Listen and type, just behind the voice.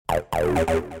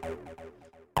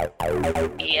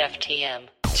EFTM.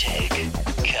 Tech,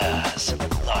 cars,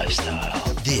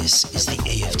 lifestyle. This is the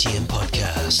EFTM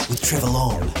podcast with Trevor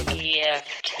Long.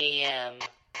 EFTM.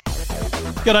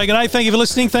 G'day. Thank you for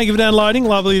listening. Thank you for downloading.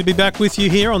 Lovely to be back with you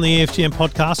here on the EFTM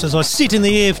podcast as I sit in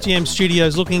the EFTM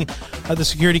studios looking at the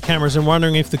security cameras and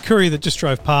wondering if the courier that just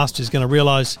drove past is going to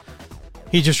realise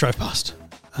he just drove past.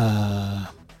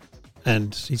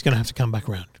 And he's going to have to come back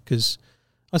around because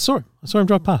I saw him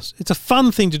drive past. It's a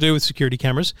fun thing to do with security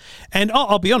cameras. And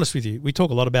I'll be honest with you, we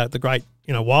talk a lot about the great,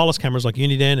 wireless cameras like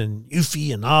Uniden and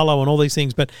Eufy and Arlo and all these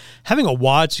things, but having a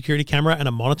wired security camera and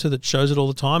a monitor that shows it all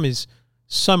the time is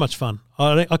so much fun.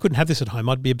 I couldn't have this at home.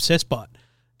 I'd be obsessed by it.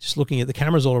 Just looking at the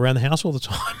cameras all around the house all the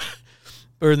time.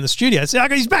 Or in the studio. See,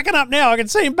 he's backing up now. I can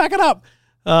see him backing up.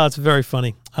 It's very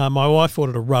funny. My wife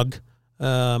ordered a rug,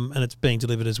 and it's being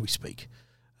delivered as we speak.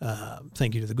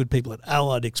 Thank you to the good people at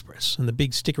Allied Express. And the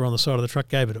big sticker on the side of the truck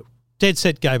gave it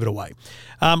away.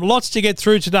 Lots to get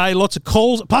through today, lots of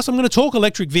calls. Plus, I'm going to talk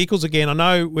electric vehicles again. I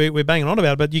know we're banging on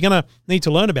about it, but you're going to need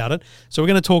to learn about it. So we're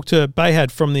going to talk to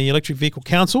Behyad from the Electric Vehicle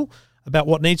Council about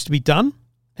what needs to be done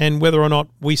and whether or not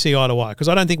we see eye to eye, because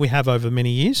I don't think we have over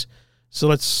many years. So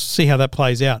let's see how that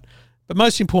plays out. But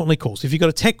most importantly, calls. If you've got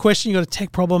a tech question, you've got a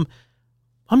tech problem,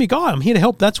 I'm your guy. I'm here to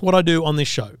help. That's what I do on this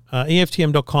show.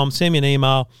 EFTM.com, send me an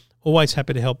email. Always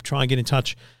happy to help. Try and get in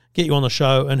touch, get you on the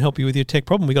show and help you with your tech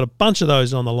problem. We've got a bunch of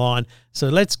those on the line. So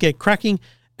let's get cracking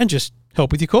and just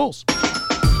help with your calls.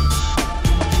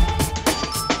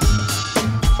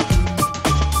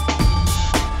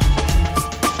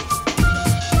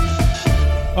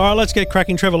 All right, let's get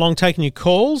cracking. Trevor Long taking your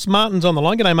calls. Martin's on the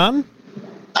line. G'day, Martin.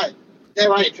 Hey,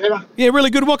 how are you, Trevor? Yeah, really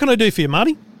good. What can I do for you,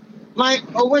 Marty? Mate,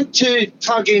 I went to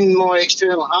plug in my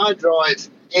external hard drive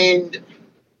and it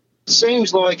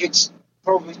seems like it's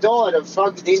probably died. I've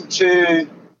plugged it into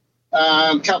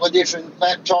a couple of different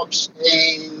laptops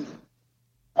and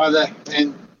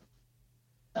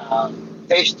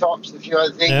desktops and a few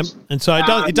other things. Yep. And so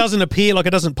it doesn't appear, like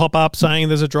it doesn't pop up saying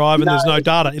there's a drive and there's no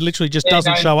data. It literally just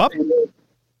doesn't show up.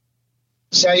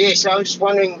 So I'm just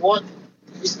wondering what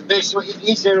is the best way.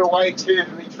 Is there a way to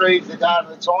retrieve the data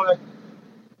that's on it?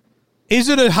 Is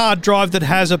it a hard drive that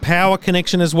has a power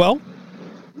connection as well?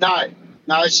 No,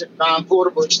 it's a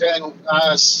portable external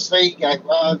Seagate,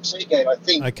 I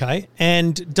think. Okay,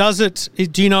 and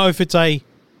do you know if it's a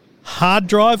hard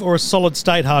drive or a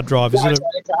solid-state hard drive? It's a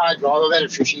hard drive. I've had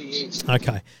it for a few years.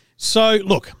 Okay, so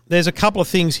look, there's a couple of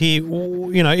things here.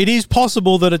 It is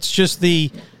possible that it's just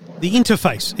the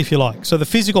interface, if you like. So the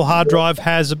physical hard drive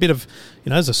has a bit of,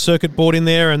 there's a circuit board in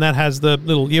there and that has the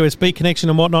little USB connection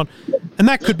and whatnot. And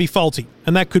that could be faulty.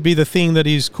 And that could be the thing that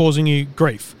is causing you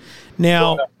grief.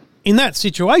 Now, in that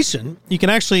situation, you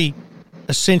can actually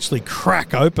essentially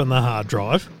crack open the hard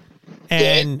drive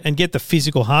and get the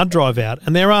physical hard drive out.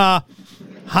 And there are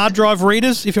hard drive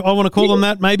readers, if I want to call them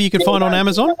that, maybe you can find on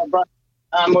Amazon.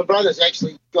 My brother's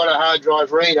actually got a hard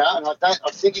drive reader, and I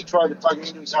think he tried to plug it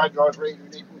into his hard drive reader,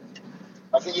 and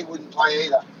I think he wouldn't play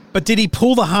either. But did he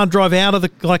pull the hard drive out of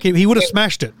he would have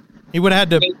smashed it. He would have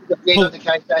had to...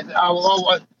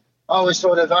 I was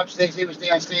sort of upstairs, he was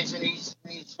downstairs in his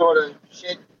sort of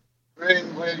shed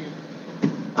room where...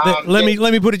 Let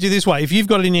me put it to you this way. If you've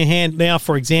got it in your hand now,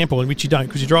 for example, in which you don't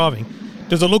because you're driving,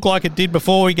 does it look like it did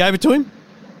before he gave it to him?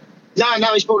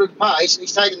 No, he's pulled it apart.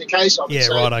 He's taken the case off. Yeah,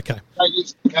 right, okay.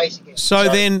 The case again. So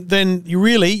then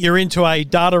you're into a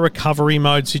data recovery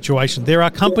mode situation. There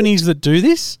are companies that do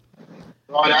this,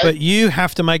 but you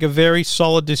have to make a very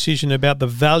solid decision about the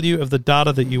value of the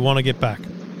data that you want to get back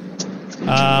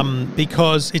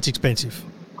because it's expensive.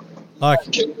 I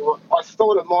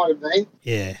thought it might have been.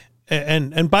 Yeah,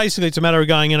 and basically it's a matter of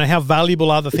going, how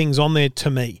valuable are the things on there to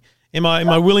me? Am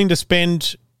I willing to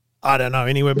spend... I don't know,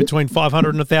 anywhere between $500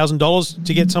 and $1,000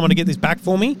 to get someone to get this back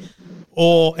for me?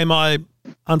 Or am I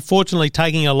unfortunately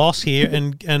taking a loss here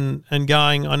and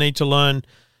going, I need to learn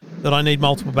that I need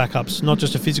multiple backups, not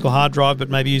just a physical hard drive, but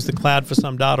maybe use the cloud for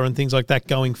some data and things like that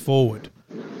going forward?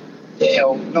 Yeah,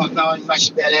 well, not knowing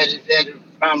much about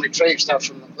how to retrieve stuff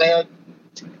from the cloud.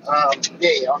 I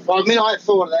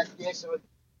thought of that, yes.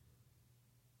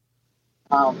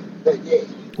 But yeah.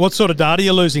 What sort of data are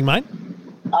you losing, mate?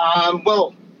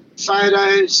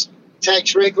 Photos,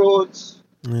 tax records,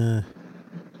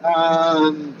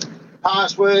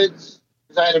 passwords,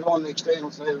 because I had it on the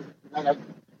external, so I never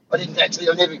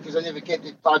kept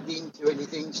it plugged into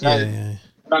anything, so I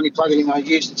only plug it in when I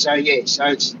used it, so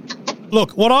it's...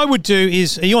 Look, what I would do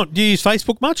is, do you use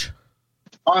Facebook much?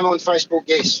 I'm on Facebook,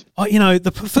 yes.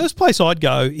 The first place I'd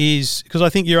go is, because I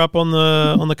think you're up on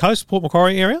the coast, Port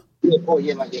Macquarie area?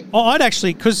 Yeah, mate, yeah. I'd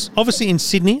actually, because obviously in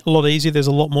Sydney, a lot easier. There's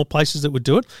a lot more places that would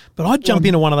do it. But I'd jump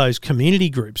into one of those community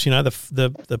groups,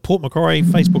 the Port Macquarie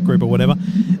Facebook group or whatever,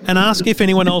 and ask if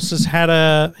anyone else has had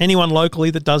anyone locally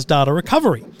that does data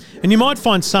recovery. And you might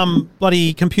find some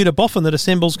bloody computer boffin that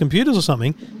assembles computers or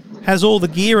something, has all the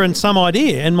gear and some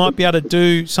idea and might be able to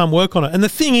do some work on it. And the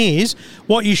thing is,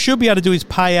 what you should be able to do is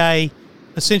pay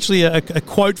essentially a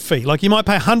quote fee. Like you might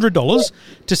pay $100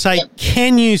 to say,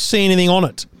 can you see anything on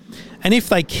it? And if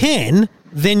they can,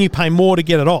 then you pay more to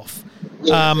get it off,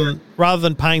 rather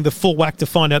than paying the full whack to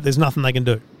find out there's nothing they can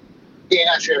do. Yeah,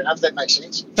 no, fair enough. That makes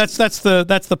sense. That's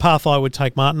the path I would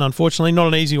take, Martin. Unfortunately, not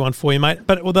an easy one for you, mate.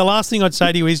 But the last thing I'd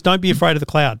say to you is, don't be afraid of the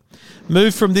cloud.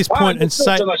 Move from this point and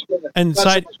say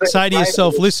to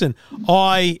yourself, listen,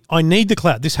 I need the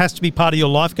cloud. This has to be part of your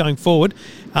life going forward.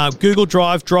 Google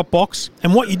Drive, Dropbox,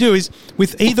 and what you do is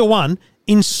with either one,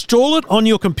 install it on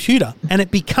your computer, and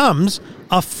it becomes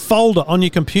a folder on your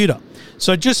computer.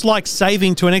 So just like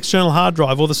saving to an external hard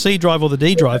drive or the C drive or the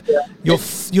D drive, you're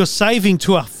saving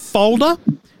to a folder,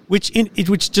 which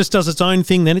just does its own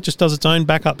thing. Then it just does its own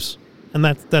backups, and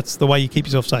that's the way you keep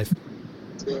yourself safe.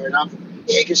 Fair enough.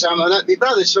 Yeah, because my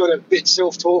brother's sort of a bit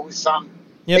self-taught with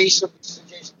he sort of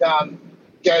suggests go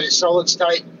to solid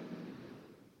state.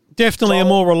 Definitely a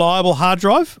more reliable hard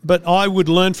drive, but I would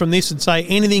learn from this and say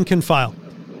anything can fail.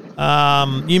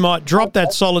 You might drop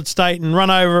that solid state and run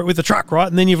over it with a truck, right?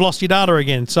 And then you've lost your data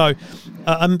again. So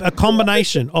a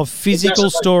combination of physical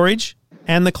storage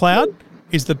and the cloud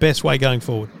is the best way going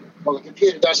forward. Well, the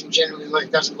computer doesn't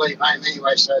leave home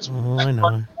anyway, so it's I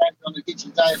know.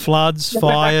 Floods,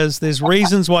 fires, there's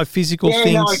reasons why physical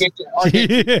things... No, I get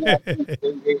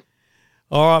it.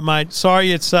 All right, mate.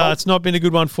 Sorry, it's not been a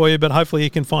good one for you, but hopefully you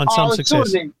can find some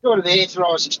success. Sort of the answer I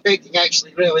was expecting,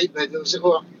 actually, really. But it was,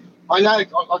 I know,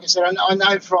 like I said, I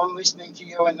know from listening to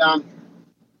you and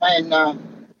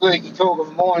Lukey talk of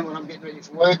the morning when I'm getting ready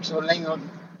for work, sort of thing.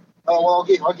 I'll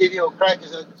give you a crack.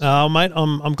 Oh, mate,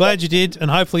 I'm glad you did, and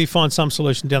hopefully you find some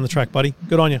solution down the track, buddy.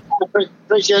 Good on you.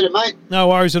 Appreciate it, mate. No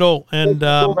worries at all. And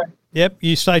yep,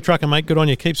 you stay trucking, mate. Good on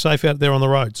you. Keep safe out there on the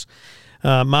roads.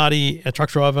 Marty, a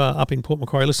truck driver up in Port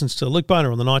Macquarie, listens to Luke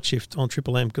Boner on the night shift on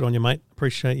Triple M. Good on you, mate.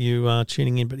 Appreciate you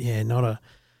tuning in. But yeah,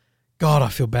 God, I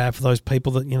feel bad for those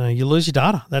people that, you lose your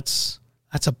data. That's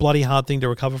a bloody hard thing to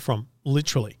recover from,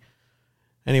 literally.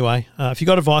 Anyway, if you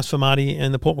got advice for Marty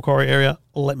in the Port Macquarie area,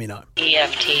 let me know.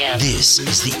 EFTM. This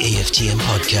is the EFTM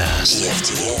podcast.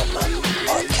 EFTM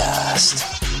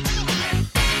podcast.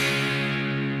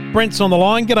 Brent's on the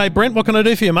line. G'day, Brent. What can I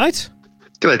do for you, mate?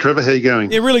 G'day, Trevor. How you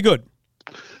going? Yeah, really good.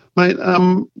 Mate,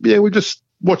 we're just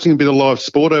watching a bit of live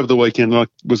sport over the weekend. I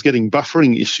was getting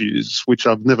buffering issues, which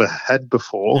I've never had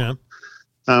before. Yeah.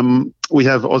 We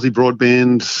have Aussie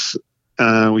Broadband.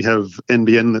 We have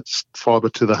NBN that's fibre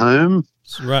to the home.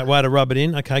 It's the right way to rub it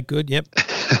in. Okay, good. Yep.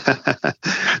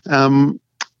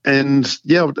 And,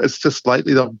 yeah, it's just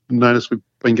lately that I've noticed we've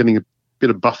been getting a bit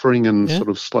of buffering and sort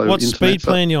of slow What internet. speed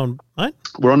plan you on, mate?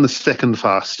 We're on the second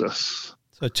fastest.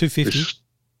 So 250.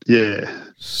 Yeah.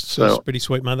 So that's pretty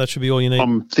sweet, mate. That should be all you need.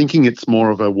 I'm thinking it's more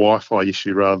of a Wi-Fi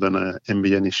issue rather than a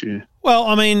NBN issue. Well,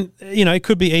 I mean, it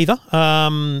could be either.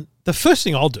 The first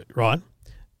thing I'll do, right,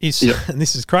 is, and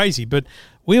this is crazy, but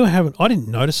I didn't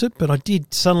notice it, but I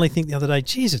did suddenly think the other day,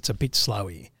 geez, it's a bit slow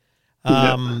here.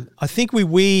 I think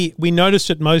we noticed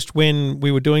it most when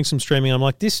we were doing some streaming. I'm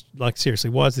like,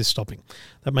 seriously, why is this stopping?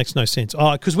 That makes no sense.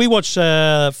 Because we watch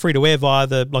free to air via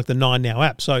the 9 Now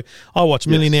app. So I watch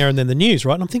Millionaire and then the news,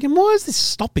 right? And I'm thinking, why is this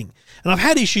stopping? And I've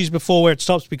had issues before where it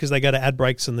stops because they go to ad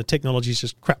breaks and the technology is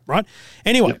just crap, right?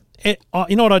 Anyway, you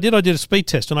know what I did? I did a speed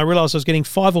test and I realized I was getting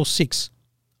 5 or 6.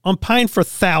 I'm paying for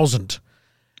 1,000.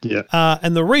 Yeah.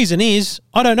 And the reason is,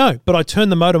 I don't know, but I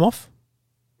turned the modem off,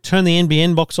 turned the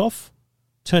NBN box off,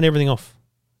 turned everything off,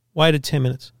 waited 10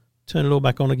 minutes, turned it all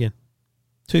back on again.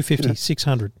 250,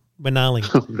 600. We're nailing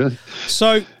it. Really?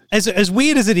 So as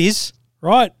weird as it is,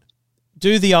 right,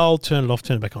 do the old turn it off,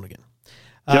 turn it back on again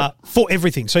for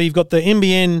everything. So you've got the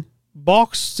NBN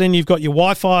box, then you've got your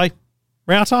Wi-Fi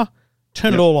router,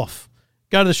 turn it all off.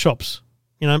 Go to the shops,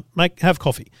 have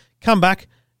coffee. Come back,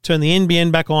 turn the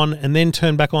NBN back on, and then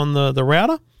turn back on the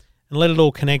router and let it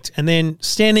all connect. And then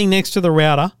standing next to the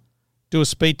router, do a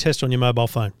speed test on your mobile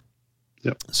phone.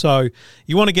 Yep. So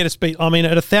you want to get a speed, at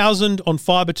 1,000 on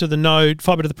fibre to the node,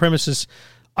 fibre to the premises,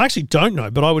 I actually don't know,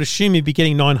 but I would assume you'd be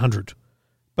getting 900.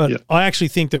 But I actually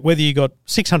think that whether you got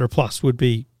 600 plus would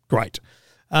be great.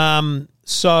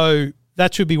 So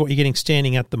that should be what you're getting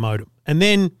standing at the modem. And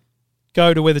then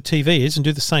go to where the TV is and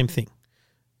do the same thing.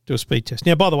 do a speed test.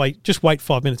 Now, by the way, just wait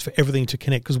 5 minutes for everything to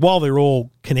connect, because while they're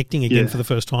all connecting again for the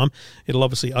first time, it'll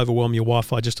obviously overwhelm your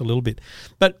Wi-Fi just a little bit.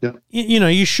 But,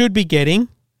 you should be getting,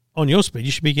 on your speed,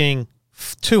 you should be getting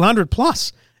 200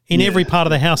 plus in every part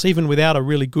of the house, even without a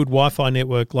really good Wi-Fi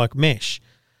network like mesh.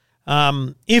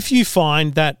 If you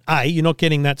find that, you're not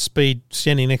getting that speed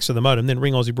standing next to the modem, then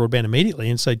ring Aussie Broadband immediately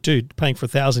and say, dude, paying for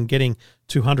 1,000, getting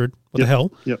 200, what the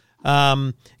hell? Yep.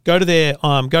 Go to their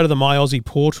go to the My Aussie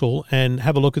portal and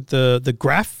have a look at the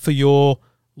graph for your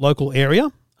local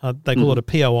area. They call it a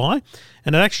POI,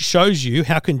 and it actually shows you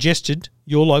how congested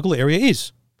your local area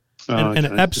is. And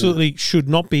it absolutely should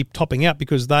not be topping out,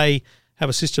 because they have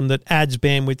a system that adds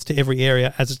bandwidth to every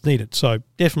area as it's needed. So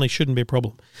definitely shouldn't be a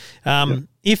problem.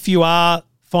 If you are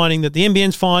finding that the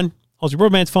NBN's fine, Aussie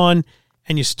Broadband's fine,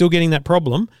 and you're still getting that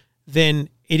problem, then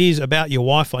it is about your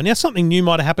Wi-Fi. Now, something new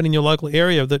might have happened in your local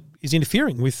area that is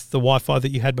interfering with the Wi-Fi that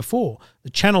you had before, the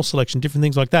channel selection, different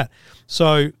things like that.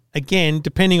 So, again,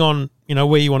 depending on,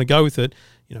 where you want to go with it,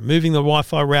 moving the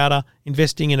Wi-Fi router,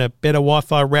 investing in a better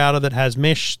Wi-Fi router that has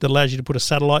mesh that allows you to put a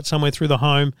satellite somewhere through the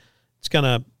home, it's going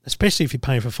to, especially if you're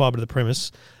paying for fibre to the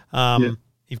premise,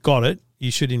 you've got it, you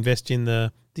should invest in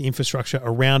the infrastructure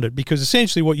around it, because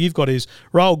essentially what you've got is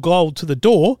roll gold to the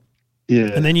door,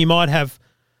 and then you might have,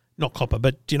 not copper,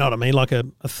 but do you know what I mean? Like a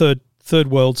third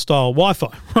world style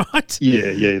Wi-Fi, right?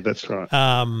 Yeah, that's right.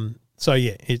 So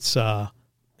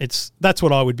it's that's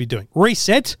what I would be doing.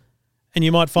 Reset, and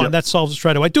you might find that solves it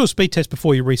straight away. Do a speed test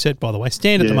before you reset, by the way.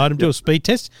 Stand at the modem, do a speed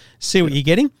test, see what you're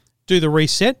getting, do the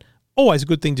reset. Always a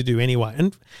good thing to do anyway.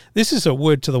 And this is a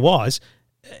word to the wise.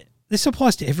 This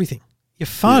applies to everything. Your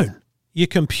phone, your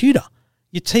computer,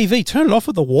 your TV, turn it off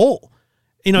at the wall.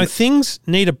 Things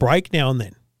need a break now and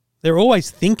then. They're always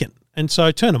thinking, and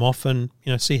so turn them off and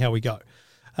see how we go.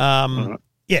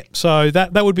 Yeah, so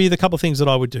that would be the couple of things that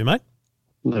I would do, mate.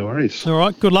 No worries. All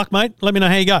right, good luck, mate. Let me know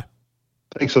how you go.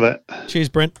 Thanks for that. Cheers,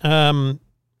 Brent.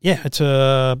 It's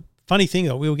a funny thing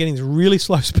that we were getting these really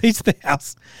slow speeds at the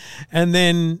house, and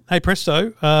then hey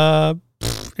presto,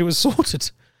 it was sorted.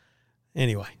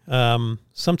 Anyway,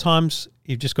 sometimes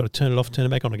you've just got to turn it off, turn it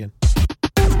back on again.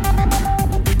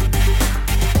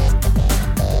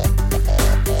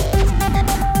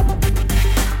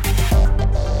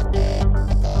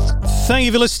 Thank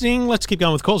you for listening. Let's keep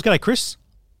going with calls. G'day, Chris.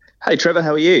 Hey, Trevor.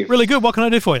 How are you? Really good. What can I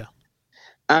do for you?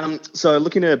 So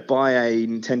looking to buy a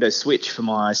Nintendo Switch for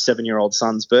my 7-year-old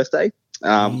son's birthday.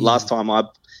 Last time I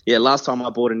bought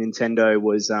a Nintendo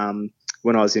was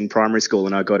when I was in primary school,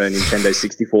 and I got a Nintendo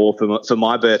 64 for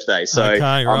my birthday. So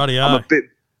I'm a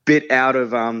bit out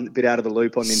of the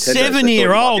loop on Nintendo.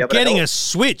 7-year-old getting a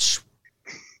Switch.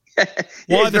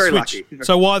 Why the Switch? Lucky.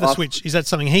 So why the Switch? Is that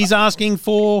something he's asking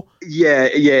for? Yeah,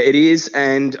 it is,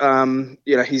 and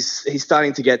he's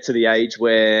starting to get to the age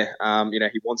where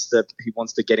he wants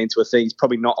to get into a thing. He's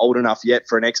probably not old enough yet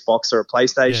for an Xbox or a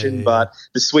PlayStation, but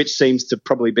the Switch seems to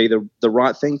probably be the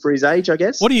right thing for his age, I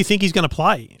guess. What do you think he's going to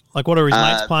play? Like, what are his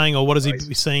mates playing, or what has he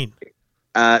seen?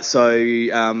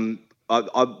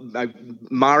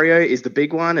 Mario is the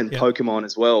big one, and Pokemon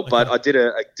as well. Okay. But I did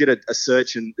a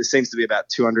search, and there seems to be about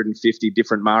 250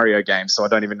 different Mario games, so I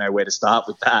don't even know where to start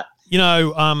with that.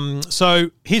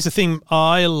 So here's the thing.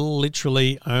 I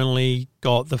literally only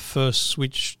got the first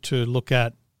Switch to look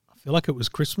at, I feel like it was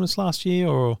Christmas last year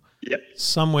or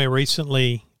somewhere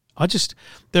recently.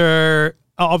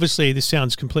 Obviously, this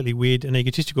sounds completely weird and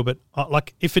egotistical, but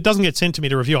if it doesn't get sent to me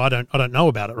to review, I don't know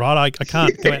about it, right? I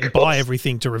can't go out and buy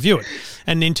everything to review it.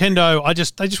 And Nintendo,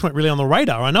 they just weren't really on the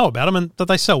radar. I know about them, and that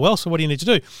they sell well. So what do you need to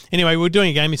do? Anyway, we're doing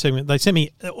a gaming segment. They sent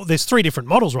me. There's 3 different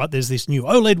models, right? There's this new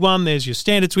OLED one. There's your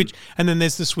standard Switch, and then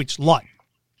there's the Switch Lite.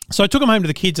 So I took them home to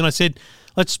the kids, and I said,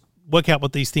 let's work out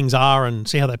what these things are and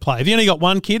see how they play. Have you only got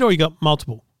one kid, or you got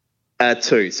multiple?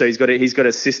 2. So he's got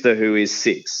a sister who is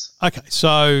 6. Okay,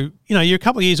 so you're a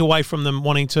couple of years away from them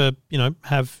wanting to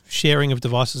have sharing of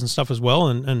devices and stuff as well,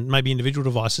 and maybe individual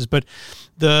devices. But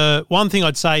the one thing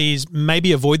I'd say is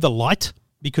maybe avoid the Lite,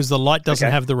 because the Lite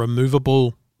doesn't have the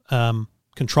removable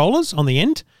controllers on the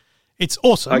end. It's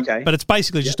awesome, but it's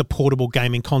basically just a portable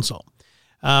gaming console.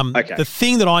 The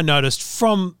thing that I noticed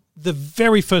from the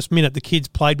very first minute the kids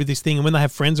played with this thing, and when they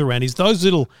have friends around, is those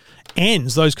little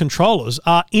ends, those controllers,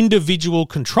 are individual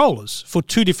controllers for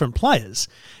 2 different players.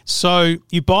 So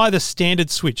you buy the standard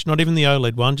Switch, not even the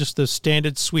OLED one, just the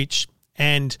standard Switch,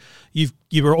 and you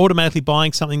are automatically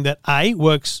buying something that A,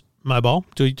 works mobile,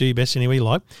 do your best anywhere you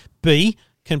like, B,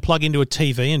 can plug into a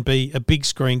TV and be a big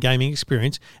screen gaming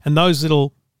experience, and those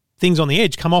little things on the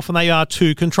edge come off and they are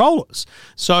 2 controllers.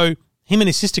 So him and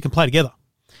his sister can play together.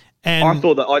 And I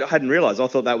thought that I hadn't realised. I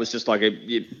thought that was just like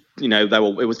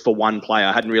it was for one player.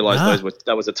 I hadn't realised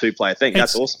that was a 2-player thing.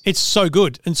 That's awesome. It's so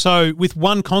good. And so with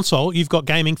one console, you've got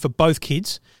gaming for both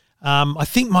kids. I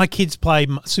think my kids play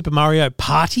Super Mario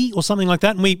Party or something like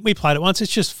that, and we played it once.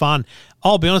 It's just fun.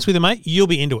 I'll be honest with you, mate, you'll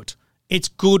be into it. It's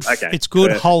good. Okay, it's good,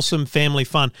 perfect. Wholesome family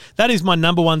fun. That is my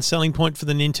number one selling point for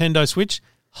the Nintendo Switch.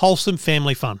 Wholesome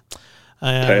family fun.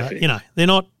 Perfect. They're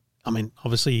not. I mean,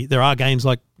 obviously there are games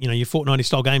like your Fortnite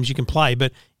style games you can play,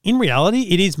 but in reality,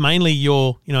 it is mainly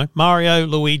your Mario,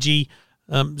 Luigi,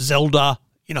 Zelda.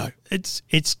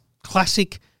 It's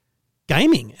classic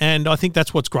gaming, and I think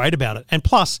that's what's great about it. And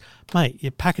plus, mate,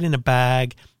 you pack it in a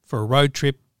bag for a road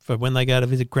trip, for when they go to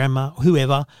visit grandma,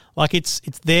 whoever. Like it's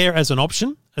there as an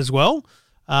option as well.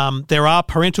 There are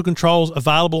parental controls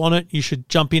available on it. You should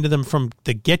jump into them from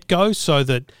the get-go so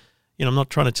that, I'm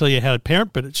not trying to tell you how to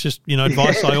parent, but it's just,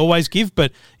 advice I always give.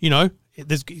 But,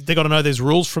 they got to know there's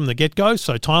rules from the get-go,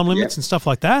 so time limits and stuff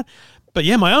like that. But,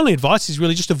 yeah, my only advice is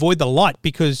really just avoid the light,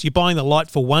 because you're buying the light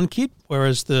for one kid,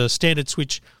 whereas the standard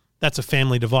Switch, that's a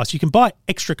family device. You can buy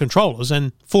extra controllers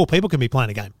and 4 people can be playing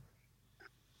a game.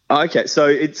 Okay, so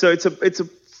it's a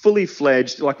fully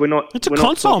fledged, like we're not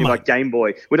console, talking mate. Like Game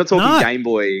Boy. We're not talking Game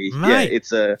Boy. Mate,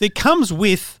 It comes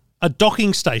with a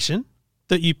docking station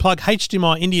that you plug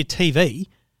HDMI into your TV,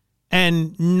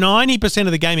 and 90%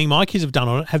 of the gaming my kids have done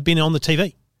on it have been on the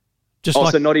TV.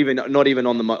 So not even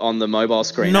on the mobile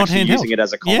screen. Not actually handheld. using it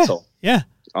as a console. Yeah.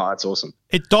 Oh, that's awesome.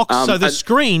 It docks, so the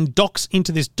screen docks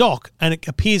into this dock and it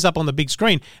appears up on the big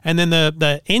screen, and then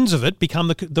the ends of it become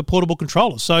the portable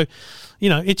controller. So,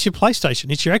 it's your PlayStation,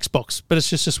 it's your Xbox, but it's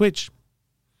just a Switch.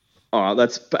 All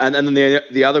right, and then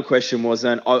the other question was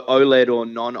then OLED or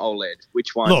non-OLED.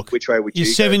 Which one? Look, which way would you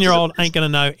your go? 7-year-old ain't going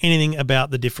to know anything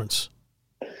about the difference.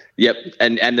 Yep,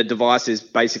 and the device is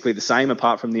basically the same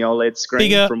apart from the OLED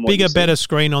screen. Bigger, better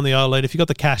screen on the OLED. If you got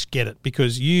the cash, get it,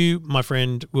 because you, my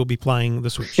friend, will be playing the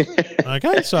Switch.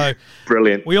 Okay, so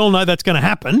brilliant. We all know that's going to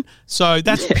happen. So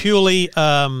that's purely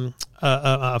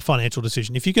a financial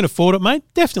decision. If you can afford it, mate,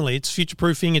 definitely. It's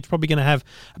future-proofing. It's probably going to have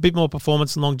a bit more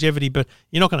performance and longevity, but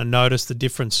you're not going to notice the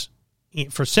difference.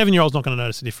 For a 7-year-old, not going to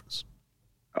notice the difference.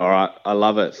 All right, I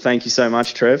love it. Thank you so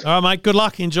much, Trev. All right, mate. Good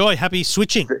luck. Enjoy. Happy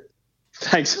switching.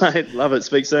 Thanks, mate. Love it.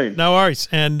 Speak soon. No worries.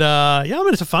 And,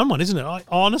 it's a fun one, isn't it?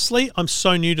 Honestly, I'm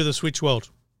so new to the Switch world.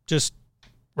 Just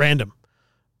random.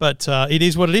 But it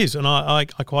is what it is, and I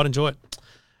quite enjoy it.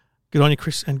 Good on you,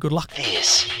 Chris, and good luck.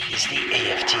 This is the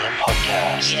EFTM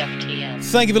podcast. EFTM.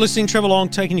 Thank you for listening. Trevor Long,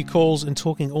 taking your calls and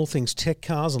talking all things tech,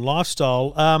 cars, and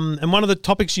lifestyle. And one of the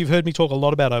topics you've heard me talk a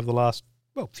lot about over the last,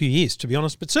 few years, to be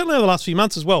honest, but certainly over the last few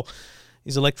months as well,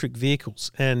 is electric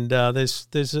vehicles. And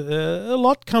there's a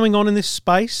lot coming on in this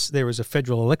space. There is a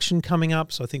federal election coming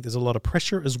up, so I think there's a lot of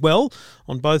pressure as well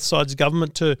on both sides of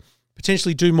government to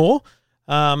potentially do more.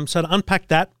 So to unpack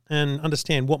that and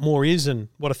understand what more is and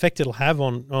what effect it'll have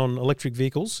on electric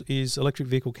vehicles is Electric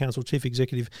Vehicle Council Chief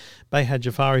Executive Behyad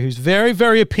Jafari, who's very,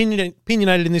 very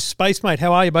opinionated in this space, mate.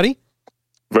 How are you, buddy?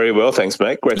 Very well, thanks,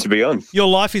 mate. Great to be on. Your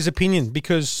life is opinion,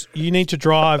 because you need to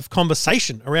drive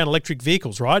conversation around electric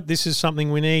vehicles, right? This is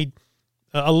something we need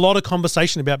a lot of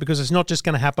conversation about, because it's not just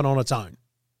going to happen on its own.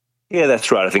 Yeah,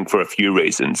 that's right. I think for a few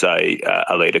reasons. I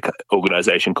lead an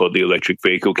organisation called the Electric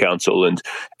Vehicle Council, and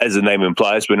as the name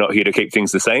implies, we're not here to keep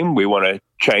things the same. We want to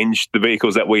change the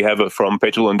vehicles that we have from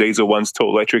petrol and diesel ones to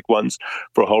electric ones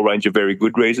for a whole range of very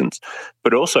good reasons.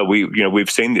 But also, we've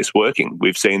seen this working.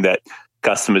 We've seen that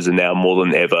customers are now more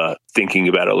than ever thinking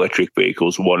about electric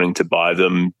vehicles, wanting to buy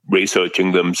them,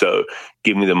 researching them, so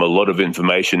giving them a lot of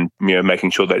information, making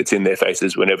sure that it's in their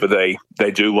faces whenever they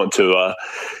do want to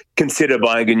consider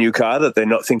buying a new car, that they're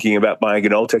not thinking about buying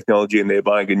an old technology and they're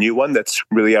buying a new one. That's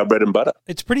really our bread and butter.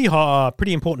 It's pretty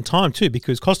important time too,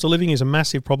 because cost of living is a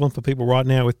massive problem for people right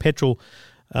now, with petrol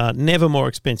never more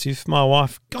expensive. My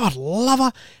wife, God love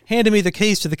her, handed me the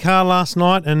keys to the car last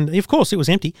night, and of course it was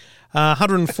empty.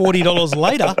 $140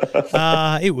 later,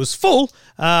 it was full.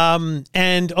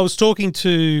 And I was talking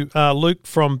to Luke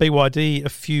from BYD a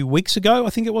few weeks ago, I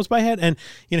think it was, Behyad, and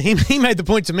he made the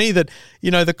point to me that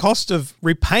the cost of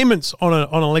repayments on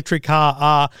an electric car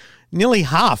are nearly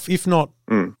half, if not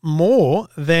more,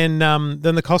 than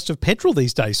the cost of petrol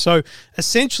these days. So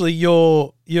essentially,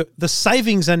 the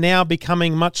savings are now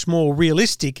becoming much more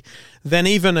realistic than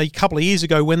even a couple of years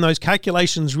ago, when those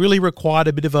calculations really required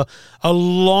a bit of a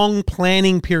long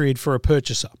planning period for a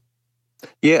purchaser.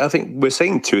 Yeah, I think we're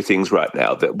seeing two things right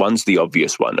now. That one's the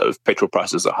obvious one of petrol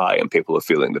prices are high and people are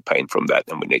feeling the pain from that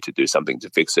and we need to do something to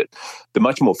fix it. The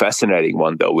much more fascinating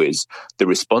one, though, is the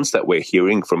response that we're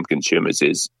hearing from consumers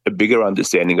is a bigger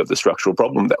understanding of the structural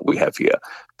problem that we have here.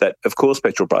 That, of course,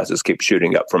 petrol prices keep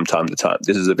shooting up from time to time.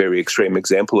 This is a very extreme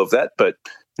example of that, but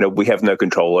we have no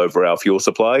control over our fuel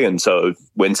supply. And so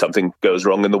when something goes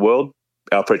wrong in the world,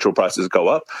 our petrol prices go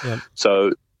up. Yep.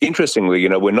 So interestingly,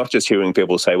 we're not just hearing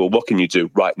people say, well, what can you do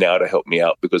right now to help me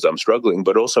out because I'm struggling,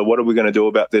 but also what are we going to do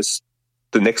about this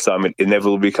the next time it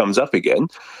inevitably comes up again?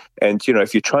 And,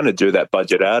 if you're trying to do that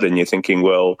budget out and you're thinking,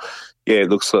 well, yeah, it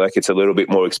looks like it's a little bit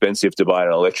more expensive to buy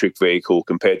an electric vehicle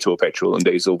compared to a petrol and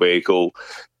diesel vehicle,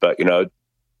 but,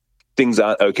 things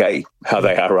aren't okay how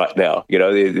they are right now.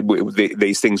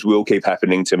 These things will keep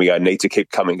happening to me. I need to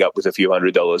keep coming up with a few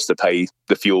 $100s to pay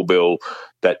the fuel bill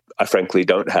that I frankly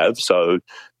don't have. So,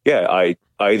 yeah, I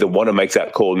either want to make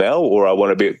that call now or I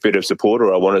want a bit of support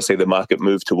or I want to see the market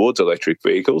move towards electric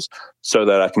vehicles so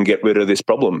that I can get rid of this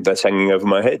problem that's hanging over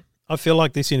my head. I feel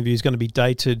like this interview is going to be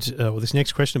dated, or this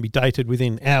next question will be dated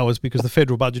within hours because the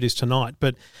federal budget is tonight.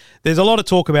 But there's a lot of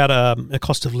talk about a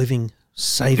cost of living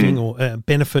saving or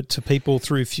benefit to people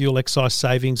through fuel excise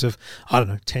savings of,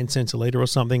 10 cents a litre or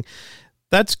something.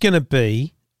 That's going to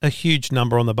be a huge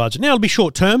number on the budget. Now, it'll be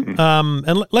short term,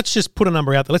 and let's just put a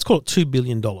number out there. Let's call it $2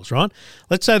 billion, right?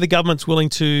 Let's say the government's willing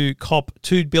to cop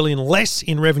 $2 billion less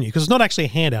in revenue because it's not actually a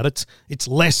handout, it's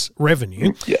less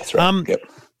revenue. Yes, right. Yep.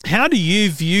 How do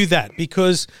you view that?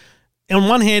 Because on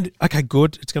one hand, okay,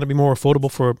 good, it's going to be more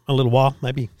affordable for a little while,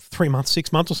 maybe 3 months,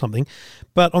 6 months or something.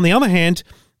 But on the other hand,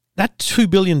 that $2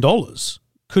 billion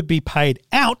could be paid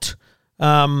out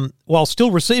while still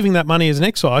receiving that money as an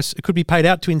excise. It could be paid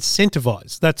out to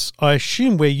incentivise. That's, I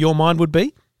assume, where your mind would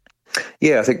be.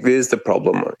 Yeah, I think there's the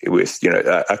problem with,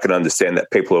 I can understand that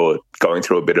people are going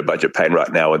through a bit of budget pain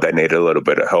right now and they need a little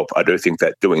bit of help. I do think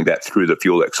that doing that through the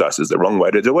fuel excise is the wrong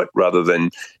way to do it rather than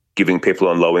giving people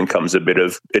on low incomes a bit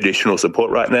of additional support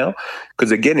right now.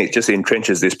 Because again, it just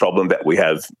entrenches this problem that we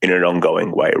have in an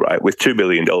ongoing way, right? With $2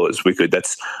 billion,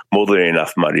 that's more than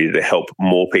enough money to help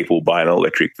more people buy an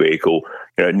electric vehicle.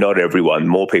 Not everyone,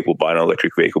 more people buy an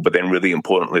electric vehicle, but then really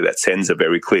importantly, that sends a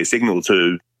very clear signal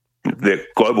to the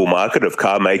global market of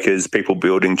car makers, people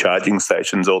building charging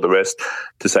stations, all the rest,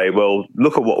 to say, well,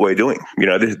 look at what we're doing.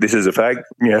 This is a flag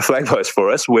post for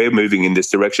us. We're moving in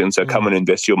this direction. So come and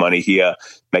invest your money here,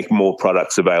 make more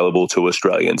products available to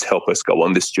Australians, help us go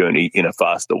on this journey in a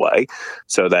faster way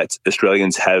so that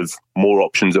Australians have more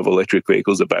options of electric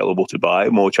vehicles available to buy,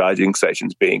 more charging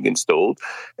stations being installed,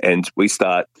 and we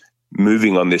start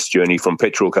moving on this journey from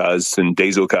petrol cars and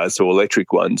diesel cars to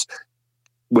electric ones.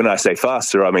 When I say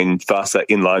faster, I mean faster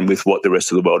in line with what the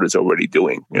rest of the world is already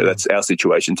doing. That's our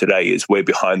situation today is we're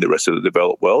behind the rest of the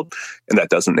developed world, and that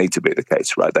doesn't need to be the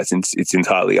case, right? It's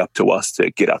entirely up to us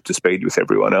to get up to speed with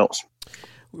everyone else.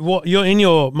 What you're in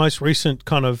your most recent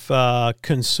kind of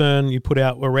concern you put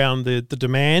out around the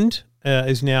demand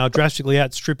is now drastically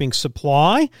outstripping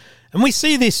supply, and we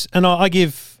see this. And I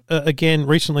give again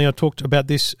recently I talked about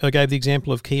this. I gave the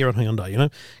example of Kia and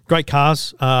Hyundai. Great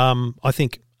cars. I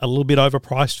think a little bit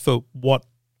overpriced for what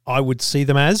I would see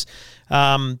them as.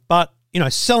 But,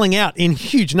 selling out in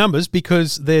huge numbers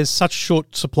because there's such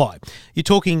short supply. You're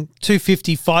talking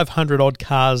 250, 500 odd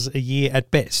cars a year at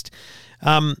best.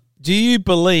 Do you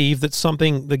believe that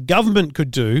something the government could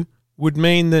do would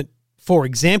mean that, for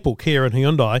example, Kia and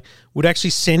Hyundai would actually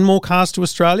send more cars to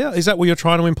Australia? Is that what you're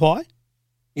trying to imply?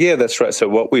 Yeah, that's right. So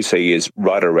what we see is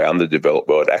right around the developed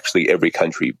world, actually every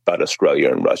country but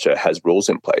Australia and Russia has rules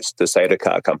in place to say to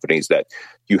car companies that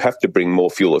you have to bring more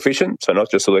fuel efficient, so not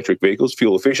just electric vehicles,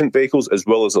 fuel efficient vehicles, as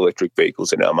well as electric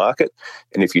vehicles in our market.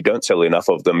 And if you don't sell enough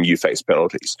of them, you face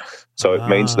penalties. So it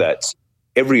means that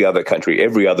every other country,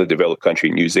 every other developed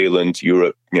country, New Zealand,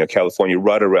 Europe, California,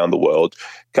 right around the world,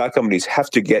 car companies have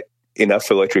to get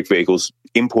enough electric vehicles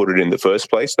imported in the first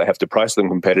place. They have to price them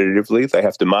competitively. They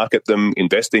have to market them,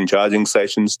 invest in charging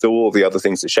stations, do all the other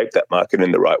things to shape that market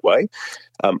in the right way.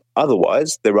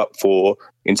 Otherwise, they're up for,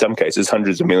 in some cases,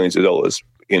 hundreds of millions of dollars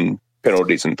in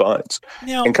penalties and fines.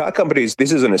 Now, and car companies,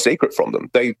 this isn't a secret from them.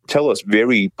 They tell us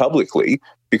very publicly,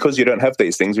 because you don't have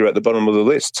these things, you're at the bottom of the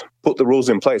list. Put the rules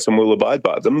in place and we'll abide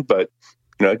by them, but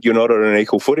you're not on an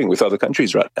equal footing with other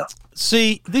countries right now.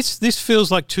 See, this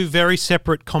feels like two very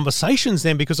separate conversations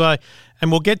then, because and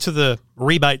we'll get to the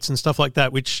rebates and stuff like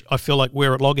that, which I feel like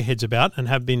we're at loggerheads about and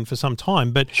have been for some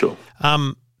time. But sure.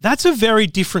 That's a very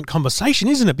different conversation,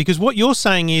 isn't it? Because what you're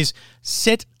saying is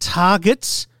set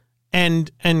targets and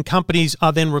companies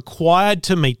are then required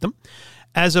to meet them.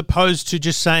 as opposed to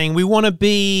just saying we want to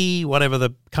be whatever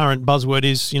the current buzzword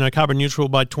is, carbon neutral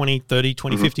by 2030,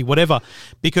 2050, whatever,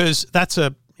 because that's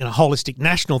a holistic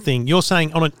national thing. You're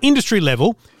saying on an industry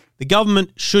level, the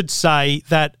government should say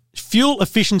that fuel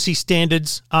efficiency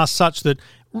standards are such that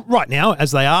right now,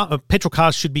 as they are, petrol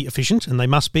cars should be efficient, and they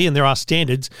must be, and there are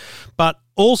standards, but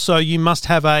also you must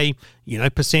have a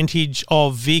percentage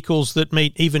of vehicles that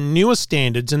meet even newer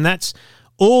standards, and that's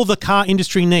all the car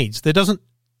industry needs.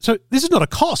 So this is not a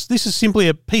cost. This is simply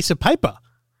a piece of paper.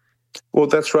 Well,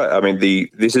 that's right. I mean,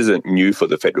 this isn't new for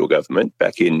the federal government.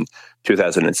 Back in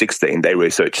 2016, they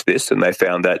researched this and they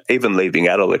found that even leaving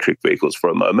out electric vehicles for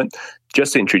a moment,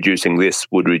 just introducing this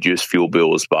would reduce fuel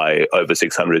bills by over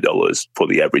 $600 for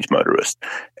the average motorist.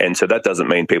 And so that doesn't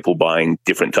mean people buying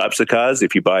different types of cars.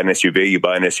 If you buy an SUV, you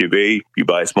buy an SUV. You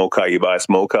buy a small car, you buy a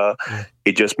small car.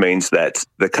 It just means that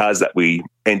the cars that we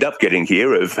end up getting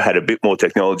here have had a bit more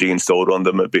technology installed on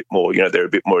them, a bit more, they're a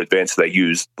bit more advanced. They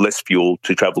use less fuel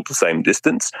to travel the same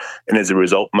distance. And as a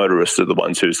result, motorists are the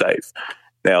ones who save.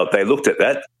 Now, they looked at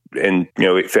that and,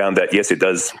 it found that, yes, it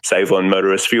does save on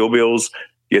motorist fuel bills.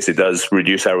 Yes, it does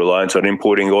reduce our reliance on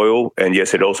importing oil. And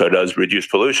yes, it also does reduce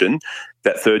pollution.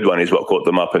 That third one is what caught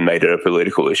them up and made it a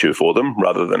political issue for them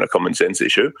rather than a common sense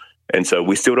issue. And so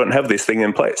we still don't have this thing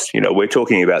in place. We're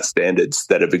talking about standards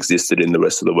that have existed in the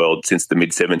rest of the world since the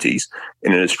mid-70s.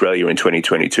 And in Australia in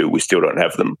 2022, we still don't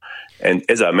have them. And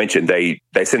as I mentioned, they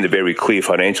send a very clear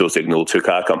financial signal to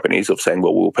car companies of saying,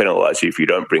 well, we'll penalise you if you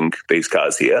don't bring these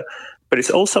cars here. But it's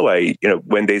also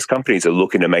when these companies are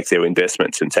looking to make their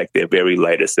investments and take their very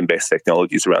latest and best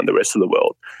technologies around the rest of the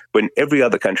world, when every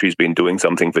other country has been doing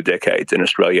something for decades and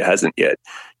Australia hasn't yet,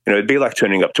 it'd be like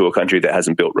turning up to a country that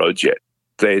hasn't built roads yet.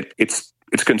 It's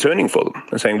concerning for them.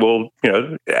 They're saying, well,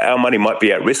 our money might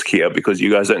be at risk here because you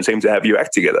guys don't seem to have your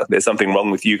act together. There's something wrong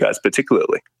with you guys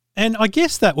particularly. And I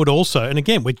guess that would also, and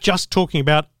again, we're just talking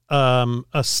about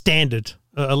a standard,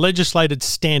 a legislated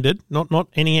standard, not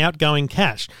any outgoing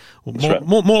cash,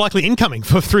 more likely incoming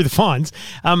through the fines.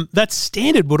 That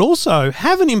standard would also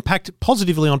have an impact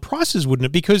positively on prices, wouldn't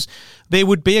it? Because there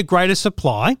would be a greater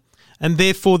supply, and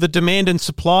therefore the demand and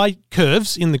supply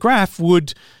curves in the graph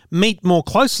would meet more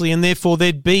closely, and therefore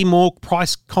there'd be more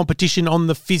price competition on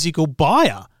the physical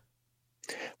buyer.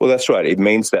 Well, that's right. It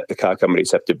means that the car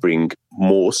companies have to bring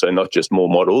more, so not just more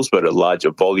models, but a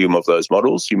larger volume of those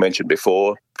models. You mentioned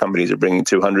before, companies are bringing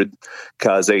 200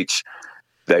 cars each.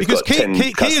 They've got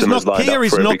 10 customers lined up for every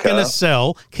car.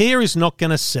 Kia is not going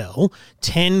to sell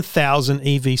 10,000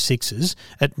 EV6s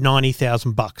at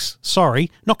 $90,000.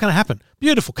 Sorry, not going to happen.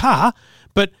 Beautiful car,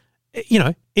 but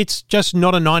it's just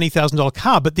not a $90,000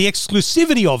 car. But the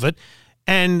exclusivity of it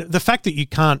and the fact that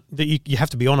you have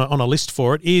to be on a list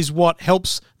for it is what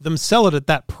helps them sell it at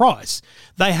that price.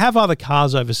 They have other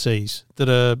cars overseas that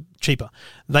are cheaper.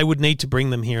 They would need to bring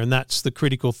them here, and that's the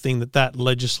critical thing that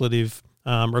legislative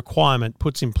requirement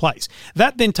puts in place.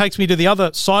 That then takes me to the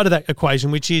other side of that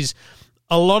equation, which is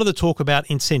a lot of the talk about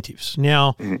incentives.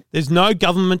 Now, there's no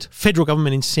federal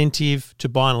government incentive to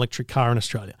buy an electric car in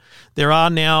Australia. There are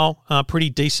now pretty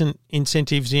decent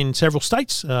incentives in several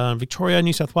states, Victoria,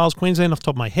 New South Wales, Queensland, off the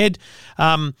top of my head.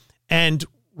 And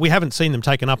we haven't seen them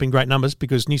taken up in great numbers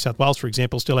because New South Wales, for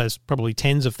example, still has probably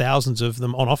tens of thousands of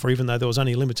them on offer, even though there was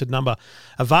only a limited number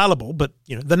available. But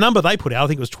the number they put out, I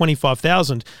think it was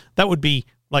 25,000. That would be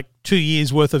like 2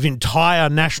 years worth of entire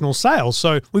national sales.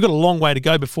 So we've got a long way to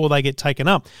go before they get taken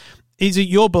up. Is it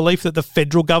your belief that the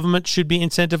federal government should be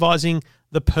incentivising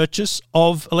the purchase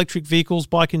of electric vehicles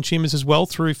by consumers as well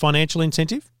through financial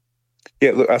incentive?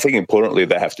 Yeah, look, I think importantly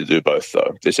they have to do both,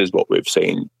 though. This is what we've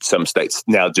seen. Some states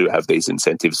now do have these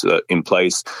incentives in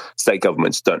place. State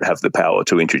governments don't have the power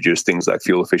to introduce things like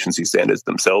fuel efficiency standards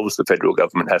themselves. The federal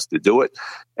government has to do it.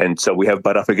 And so we have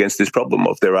butt up against this problem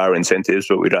of there are incentives,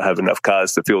 but we don't have enough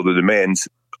cars to fill the demands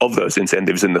of those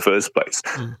incentives in the first place.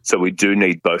 So we do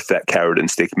need both that carrot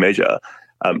and stick measure.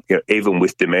 Even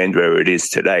with demand where it is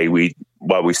today,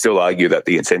 while we still argue that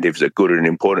the incentives are good and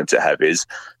important to have, is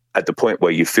at the point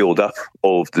where you filled up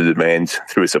all of the demand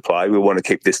through supply, we want to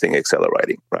keep this thing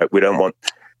accelerating, right? We don't want,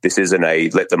 this isn't a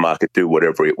let the market do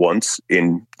whatever it wants.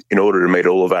 In order to meet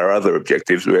all of our other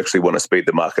objectives, we actually want to speed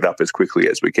the market up as quickly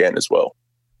as we can as well.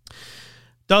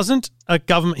 Doesn't a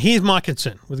government, here's my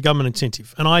concern with government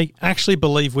incentive, and I actually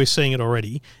believe we're seeing it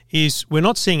already, is we're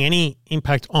not seeing any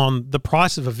impact on the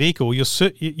price of a vehicle.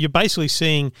 You're basically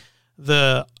seeing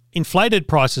the inflated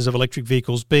prices of electric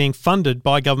vehicles being funded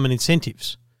by government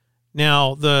incentives.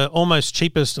 Now, the almost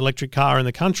cheapest electric car in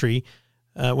the country,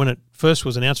 when it first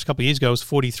was announced a couple of years ago, was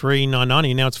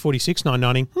 $43,990. Now it's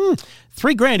 $46,990.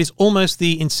 $3,000 is almost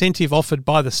the incentive offered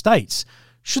by the states.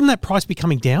 Shouldn't that price be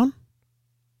coming down?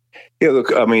 Yeah,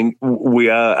 look, I mean, we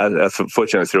are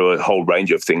fortunately through a whole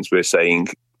range of things. We're seeing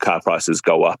car prices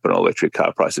go up and electric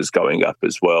car prices going up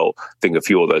as well. I think a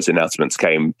few of those announcements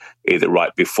came either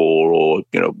right before or,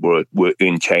 were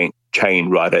in chain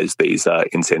right as these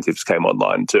incentives came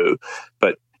online too.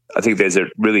 But I think there's a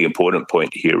really important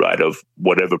point here, right, of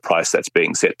whatever price that's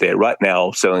being set there. Right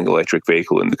now, selling an electric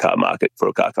vehicle in the car market for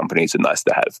a car company is a nice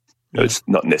to have. Yeah. It's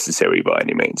not necessary by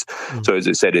any means. So as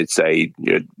I said,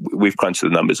 we've crunched the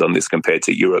numbers on this compared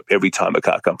to Europe. Every time a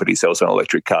car company sells an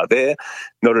electric car there,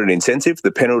 not an incentive,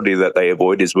 the penalty that they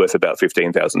avoid is worth about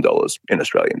 $15,000 in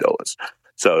Australian dollars.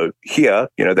 So here,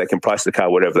 they can price the car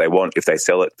whatever they want. If they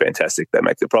sell it, fantastic. They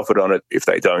make the profit on it. If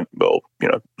they don't, well,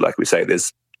 like we say,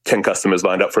 there's 10 customers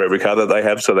lined up for every car that they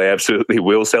have, so they absolutely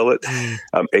will sell it.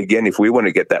 Again, if we want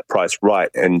to get that price right,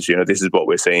 and, this is what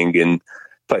we're seeing in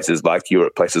places like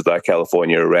Europe, places like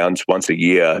California, around once a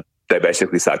year, they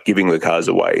basically start giving the cars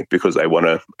away because they want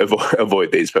to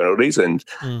avoid these penalties, and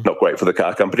not great for the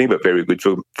car company, but very good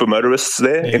for motorists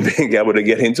there in being able to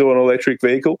get into an electric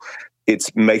vehicle.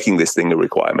 It's making this thing a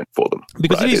requirement for them.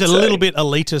 Because it is a little bit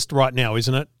elitist right now,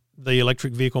 isn't it? The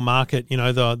electric vehicle market,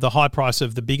 the high price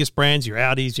of the biggest brands, your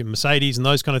Audis, your Mercedes and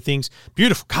those kind of things.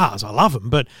 Beautiful cars, I love them,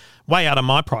 but way out of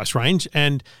my price range.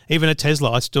 And even a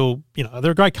Tesla, I still,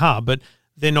 they're a great car, but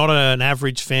they're not an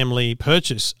average family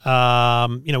purchase.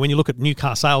 When you look at new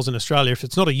car sales in Australia, if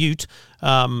it's not a Ute,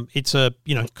 it's a,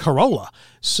 Corolla.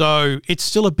 So it's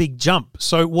still a big jump.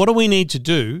 So what do we need to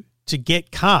do to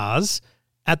get cars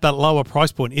at that lower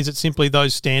price point? Is it simply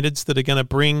those standards that are going to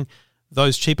bring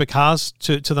those cheaper cars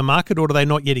to the market, or do they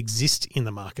not yet exist in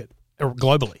the market or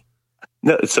globally?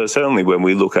 No, so certainly when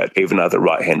we look at even other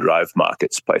right-hand drive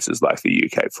markets, places like the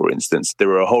UK, for instance, there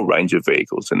are a whole range of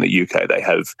vehicles. In the UK, they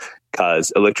have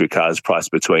electric cars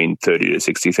priced between $30,000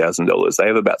 to $60,000. They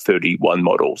have about 31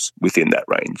 models within that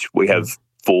range. We have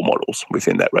 4 models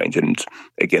within that range. And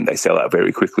again, they sell out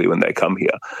very quickly when they come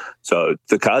here. So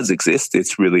the cars exist.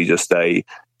 It's really just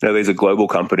these are global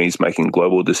companies making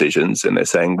global decisions, and they're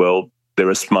saying, well, there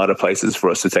are smarter places for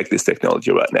us to take this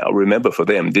technology right now. Remember, for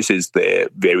them, this is their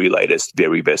very latest,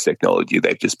 very best technology.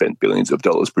 They've just spent billions of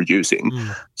dollars producing.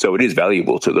 So it is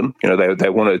valuable to them. They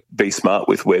want to be smart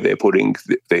with where they're putting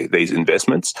these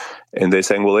investments. And they're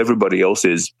saying, well, everybody else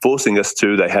is forcing us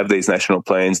to. They have these national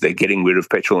plans. They're getting rid of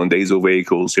petrol and diesel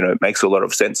vehicles. It makes a lot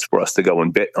of sense for us to go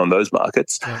and bet on those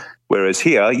markets. Yeah. Whereas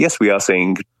here, yes, we are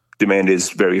seeing demand is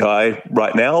very high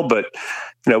right now, but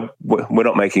we're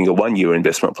not making a 1-year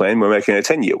investment plan. We're making a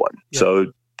 10-year one. Yeah.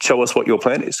 So show us what your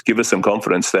plan is. Give us some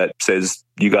confidence that says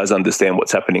you guys understand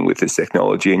what's happening with this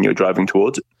technology and you're driving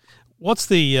towards it. What's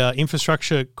the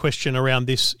infrastructure question around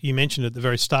this? You mentioned at the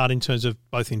very start in terms of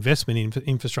both investment in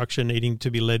infrastructure needing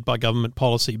to be led by government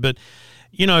policy, but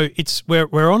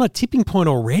we're on a tipping point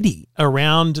already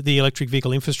around the electric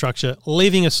vehicle infrastructure,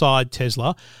 leaving aside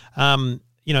Tesla. The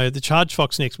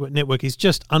ChargeFox network is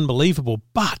just unbelievable,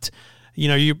 but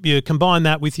you combine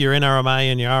that with your NRMA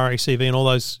and your RACV and all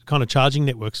those kind of charging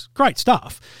networks, great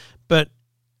stuff. But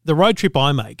the road trip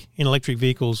I make in electric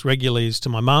vehicles regularly is to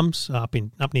my mum's up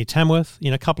near Tamworth,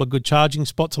 a couple of good charging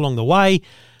spots along the way,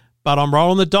 but I'm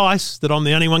rolling the dice that I'm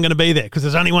the only one going to be there because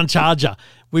there's only one charger.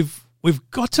 We've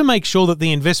got to make sure that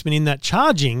the investment in that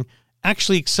charging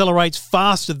actually accelerates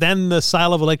faster than the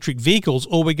sale of electric vehicles,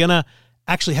 or we're going to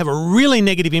actually have a really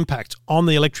negative impact on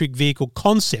the electric vehicle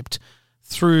concept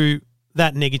through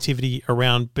that negativity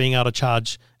around being able to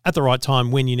charge at the right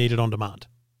time when you need it on demand.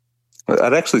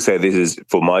 I'd actually say this is,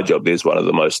 for my job, this is one of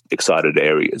the most excited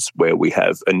areas where we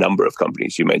have a number of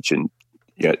companies. You mentioned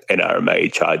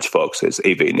NRMA, ChargeFox, there's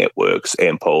EV Networks,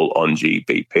 Ampol, Ongi,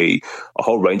 BP, a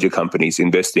whole range of companies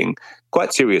investing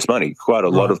quite serious money, quite a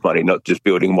lot of money, not just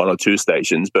building 1 or 2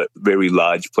 stations, but very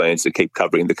large plans to keep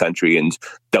covering the country and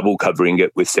double covering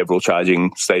it with several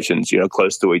charging stations,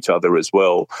 close to each other as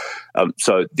well.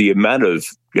 So the amount of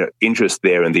interest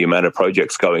there and the amount of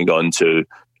projects going on to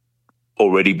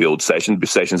already build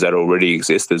stations that already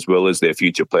exist, as well as their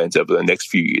future plans over the next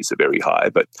few years, are very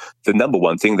high. But the number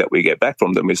one thing that we get back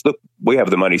from them is, look, we have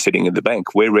the money sitting in the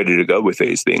bank. We're ready to go with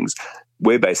these things.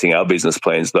 We're basing our business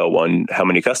plans, though, on how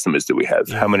many customers do we have?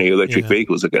 How many electric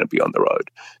vehicles are going to be on the road?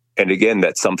 And again,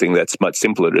 that's something that's much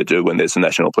simpler to do when there's a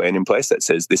national plan in place that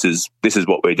says this is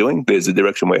what we're doing. There's the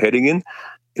direction we're heading in.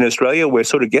 In Australia, we're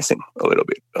sort of guessing a little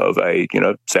bit of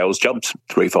sales jumped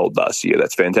 3-fold last year.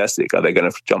 That's fantastic. Are they going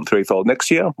to jump 3-fold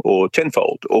next year or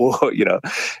 10-fold? Or,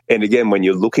 and again, when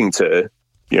you're looking to,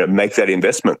 make that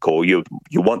investment call, you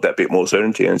want that bit more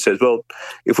certainty, and it says, well,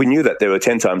 if we knew that there were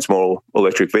 10 times more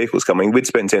electric vehicles coming, we'd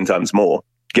spend 10 times more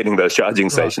getting those charging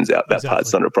stations out. That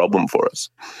part's not a problem for us.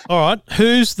 All right.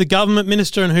 Who's the government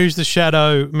minister and who's the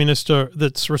shadow minister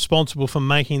that's responsible for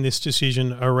making this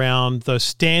decision around those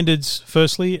standards,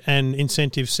 firstly, and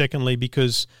incentives, secondly,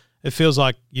 because it feels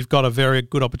like you've got a very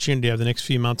good opportunity over the next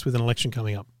few months with an election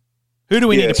coming up. Who do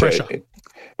we need to pressure?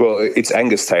 Well, it's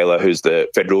Angus Taylor, who's the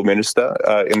federal minister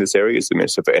in this area. He's the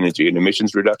Minister for Energy and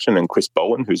Emissions Reduction, and Chris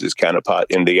Bowen, who's his counterpart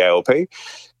in the ALP.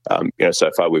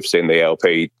 So far we've seen the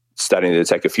ALP starting to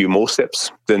take a few more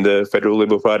steps than the Federal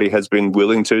Liberal Party has been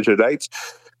willing to date.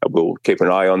 We'll keep an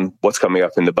eye on what's coming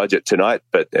up in the budget tonight.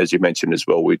 But as you mentioned as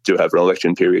well, we do have an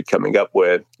election period coming up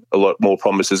where a lot more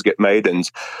promises get made, and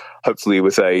hopefully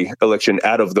with a election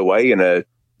out of the way and a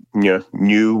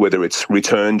new, whether it's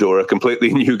returned or a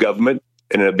completely new government,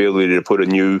 and an ability to put a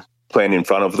new plan in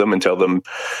front of them and tell them,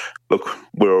 look,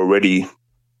 we're already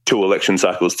 2 election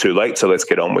cycles too late, so let's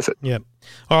get on with it. Yeah.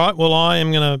 All right. Well,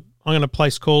 I'm going to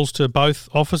place calls to both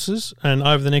offices, and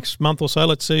over the next month or so,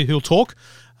 let's see who'll talk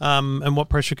and what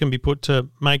pressure can be put to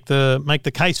make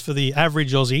the case for the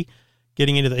average Aussie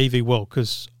getting into the EV world.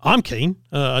 Because I'm keen.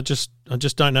 I just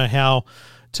don't know how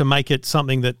to make it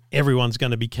something that everyone's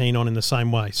going to be keen on in the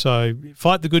same way. So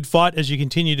fight the good fight as you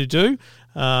continue to do.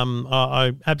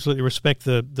 I absolutely respect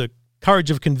the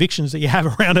courage of convictions that you have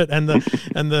around it and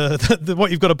the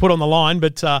what you've got to put on the line.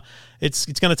 But it's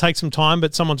going to take some time,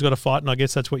 but someone's got to fight, and I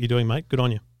guess that's what you're doing, mate. Good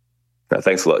on you.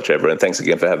 Thanks a lot, Trevor, and thanks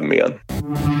again for having me on.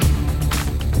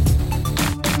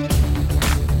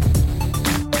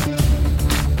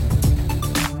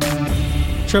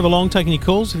 Trevor Long taking your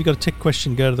calls. If you've got a tech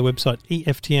question, go to the website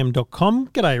EFTM.com.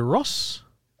 G'day, Ross.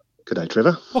 G'day,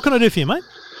 Trevor. What can I do for you, mate?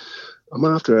 I'm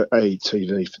after a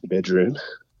TV for the bedroom,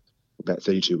 about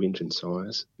 32 inch in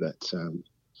size, that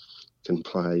can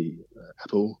play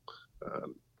Apple,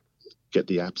 get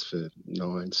the apps for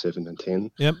 9, 7 and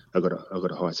 10. Yep. I've got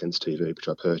a Hisense TV, which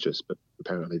I purchased, but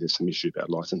apparently there's some issue about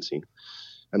licensing,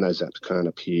 and those apps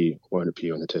won't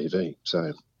appear on the TV.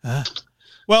 So...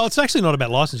 Well, it's actually not about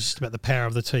license, it's just about the power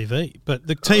of the TV. But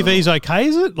the TV's okay,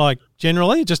 is it? Like,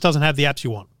 generally, it just doesn't have the apps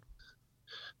you want.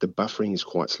 The buffering is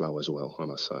quite slow as well, I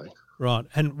must say. Right.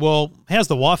 And, well, how's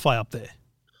the Wi-Fi up there?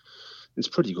 It's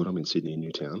pretty good. I'm in Sydney,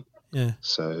 Newtown. Yeah.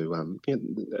 So,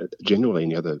 generally,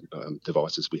 any other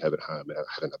devices we have at home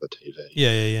have another TV.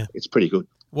 Yeah. It's pretty good.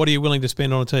 What are you willing to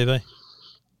spend on a TV?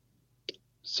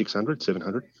 600,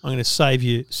 700. I'm going to save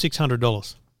you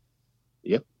 $600.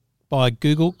 Yep. Buy a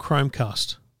Google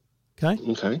Chromecast. Okay?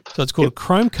 Okay. So it's called a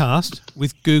Chromecast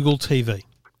with Google TV.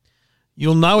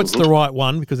 You'll know it's the right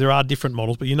one because there are different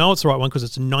models, but you know it's the right one because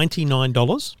it's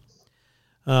 $99.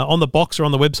 On the box or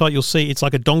on the website, you'll see it's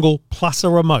like a dongle plus a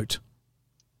remote.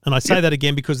 And I say that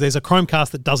again because there's a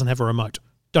Chromecast that doesn't have a remote.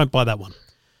 Don't buy that one.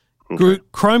 Okay.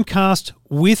 Chromecast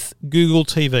with Google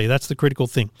TV. That's the critical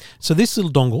thing. So this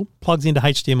little dongle plugs into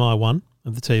HDMI 1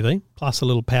 of the TV, plus a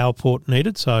little power port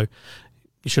needed. So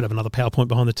you should have another power point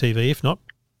behind the TV. If not,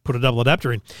 put a double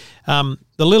adapter in. The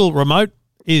little remote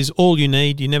is all you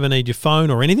need. You never need your phone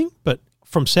or anything. But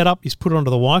from setup, you put it onto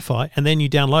the Wi-Fi, and then you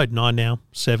download 9 Now,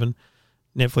 7,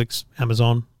 Netflix,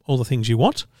 Amazon, all the things you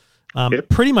want.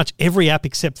 Pretty much every app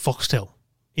except Foxtel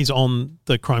is on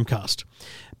the Chromecast.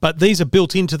 But these are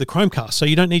built into the Chromecast, so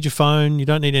you don't need your phone, you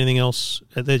don't need anything else.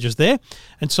 They're just there.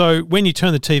 And so when you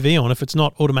turn the TV on, if it's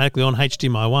not automatically on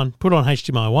HDMI 1, put it on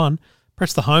HDMI 1,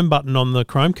 press the home button on the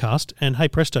Chromecast, and hey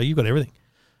presto, you've got everything.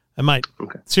 And mate,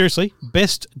 seriously,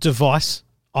 best device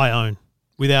I own.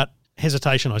 Without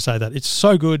hesitation, I say that. It's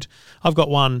so good. I've got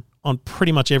one on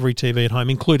pretty much every TV at home,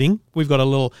 including our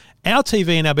TV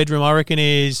in our bedroom, I reckon,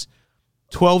 is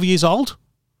 12 years old.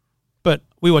 But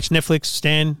we watch Netflix,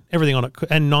 Stan, everything on it,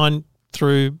 and 9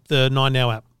 through the 9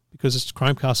 Now app because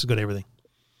Chromecast has got everything.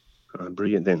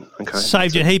 Brilliant then. Okay.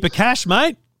 Saved you a heap of cash,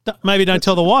 mate. Maybe don't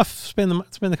tell the wife. Spend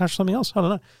the cash on something else. I don't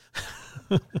know.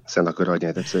 Sound like a good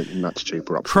idea. That's a much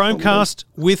cheaper option. Chromecast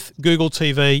with Google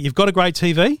TV. You've got a great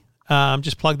TV.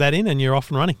 Just plug that in and you're off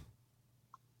and running.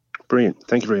 Brilliant.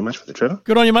 Thank you very much for the Trevor.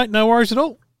 Good on you, mate. No worries at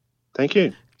all. Thank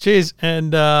you. Cheers.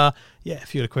 And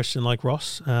if you got a question like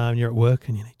Ross, and you're at work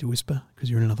and you need to whisper because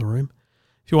you're in another room,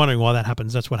 if you're wondering why that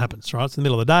happens, that's what happens, right? It's in the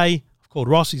middle of the day. I've called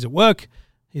Ross. He's at work.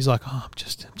 He's like, I'm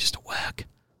just at work.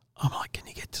 I'm like, can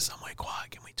you get to somewhere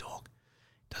quiet? Can we talk?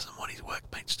 Doesn't want his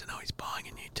workmates to know he's buying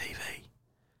a new TV.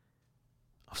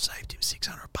 I've saved him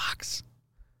 $600.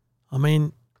 I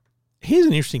mean, here's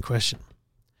an interesting question.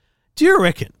 Do you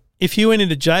reckon if you went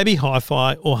into JB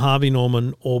Hi-Fi or Harvey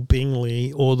Norman or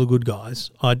Bingley or the good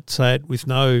guys, I'd say it with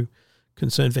no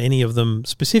concern for any of them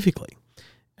specifically,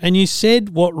 and you said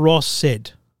what Ross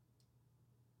said,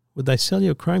 would they sell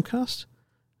you a Chromecast?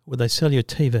 Would they sell you a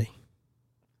TV?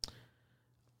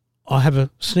 I have a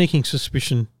sneaking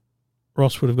suspicion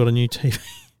Ross would have got a new TV.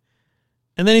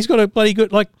 And then he's got a bloody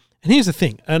good, and here's the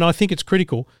thing, and I think it's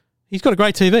critical. He's got a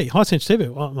great TV, Hisense TV.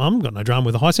 Well, I haven't got no drama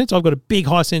with a Hisense. I've got a big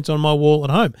Hisense on my wall at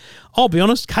home. I'll be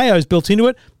honest, KO's built into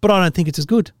it, but I don't think it's as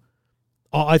good.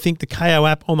 I think the KO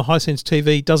app on the Hisense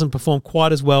TV doesn't perform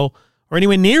quite as well, or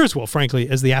anywhere near as well, frankly,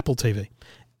 as the Apple TV.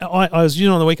 I was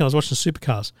using it on the weekend, I was watching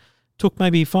Supercars. Took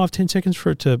maybe 5-10 seconds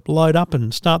for it to load up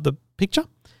and start the picture.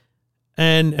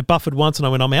 And it buffered once and I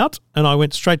went, I'm out. And I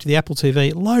went straight to the Apple TV.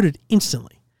 It loaded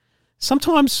instantly.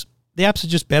 Sometimes the apps are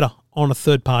just better on a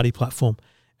third-party platform.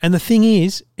 And the thing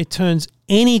is, it turns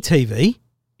any TV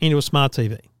into a smart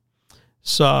TV.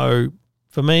 So,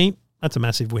 for me, that's a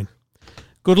massive win.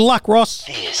 Good luck, Ross.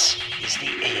 This is the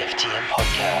EFTM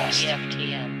podcast.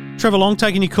 EFTM. Trevor Long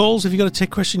taking your calls. If you've got a tech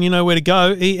question, you know where to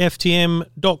go.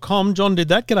 EFTM.com. John did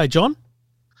that. G'day, John.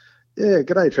 Yeah,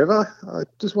 g'day, Trevor. I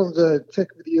just wanted to check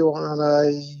with you on a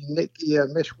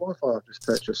Netgear mesh Wi-Fi I've just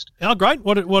purchased. Oh, great.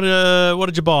 What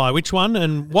did you buy? Which one?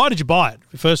 And why did you buy it?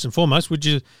 First and foremost, were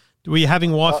you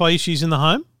having Wi-Fi issues in the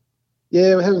home?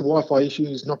 Yeah, we're having Wi-Fi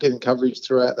issues, not getting coverage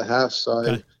throughout the house. So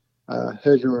Okay.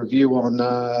 Heard your review on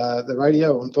the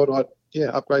radio and thought I'd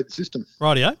upgrade the system.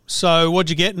 Rightio. So what'd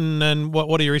you get and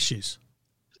what are your issues?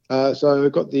 So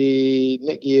we've got the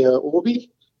Netgear Orbi,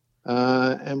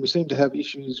 and we seem to have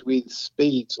issues with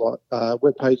speeds, like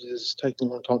web pages taking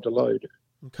a long time to load.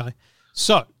 Okay.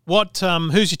 So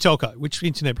who's your telco? Which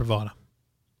internet provider?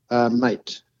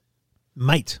 Mate.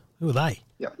 Mate. Who are they?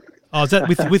 Yep. Oh, is that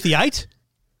with the 8?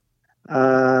 Or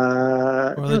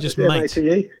are they just Mate? MATE.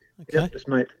 Okay. Yep, just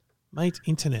Mate. Mate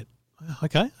Internet.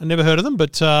 Okay. I never heard of them,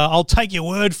 but I'll take your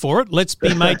word for it.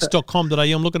 Let'sbemates.com.au.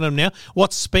 I'm looking at them now.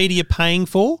 What speed are you paying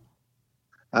for?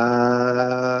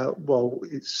 Well,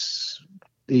 it's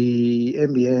the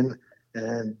NBN,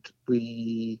 and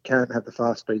we can't have the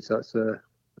fast speed, so it's the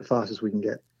fastest we can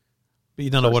get. But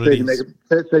you don't know what it is.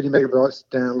 30 megabytes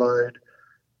download,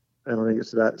 and I think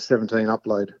it's about 17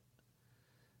 upload.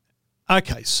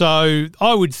 Okay, so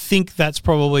I would think that's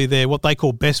probably their what they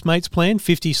call best mates plan,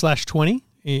 50/20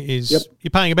 is Yep.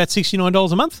 You're paying about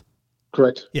 $69 a month?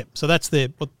 Correct. Yeah, so that's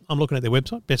what I'm looking at their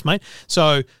website, best mate.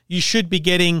 So you should be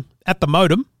getting at the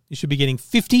modem, you should be getting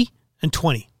 50 and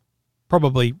 20.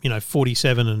 Probably,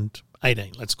 47 and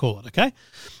 18, let's call it, okay?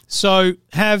 So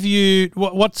have you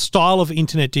what style of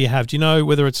internet do you have? Do you know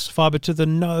whether it's fiber to the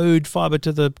node, fiber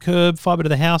to the curb, fiber to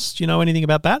the house? Do you know anything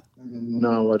about that?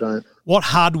 No, I don't. What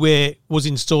hardware was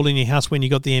installed in your house when you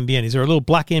got the NBN? Is there a little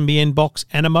black NBN box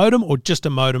and a modem, or just a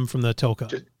modem from the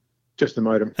telco? Just the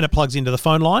modem. And it plugs into the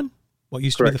phone line? What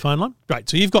used to be the phone line? Great.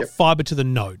 So you've got fiber to the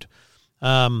node.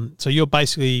 So you're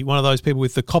basically one of those people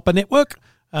with the copper network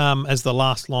as the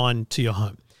last line to your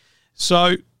home.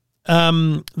 So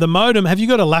the modem, have you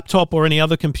got a laptop or any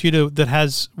other computer that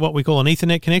has what we call an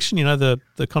Ethernet connection,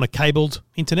 the kind of cabled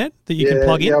internet that you can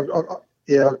plug in?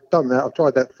 I've done that. I've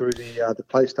tried that through the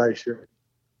PlayStation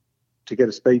to get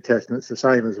a speed test, and it's the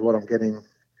same as what I'm getting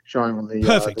showing on the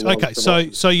Perfect. the Okay,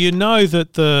 so you know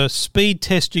that the speed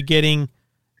test you're getting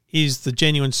is the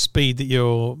genuine speed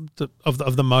that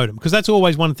of the modem, because that's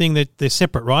always one thing that they're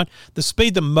separate, right? The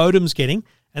speed the modem's getting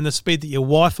and the speed that your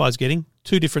Wi-Fi is getting,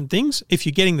 two different things. If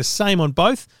you're getting the same on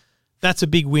both, that's a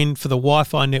big win for the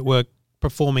Wi-Fi network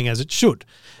performing as it should.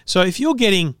 So if you're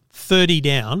getting 30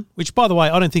 down, which by the way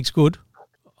I don't think is good,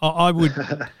 I would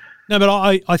no,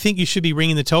 but I think you should be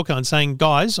ringing the telco and saying,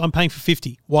 guys, I'm paying for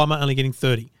 50. Why am I only getting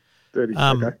 30? 30.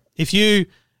 Okay.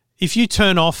 If you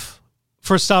turn off,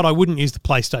 for a start, I wouldn't use the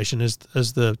PlayStation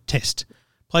as the test.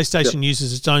 PlayStation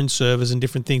uses its own servers and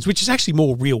different things, which is actually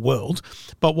more real world.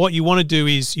 But what you want to do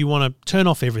is you want to turn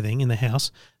off everything in the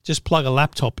house, just plug a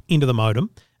laptop into the modem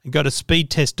and go to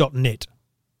speedtest.net.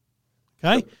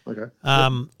 Okay? Okay.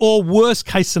 Or worst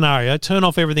case scenario, turn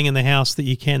off everything in the house that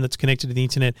you can that's connected to the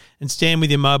internet and stand with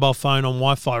your mobile phone on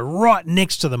Wi-Fi right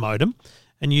next to the modem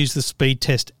and use the speed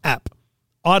test app.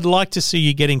 I'd like to see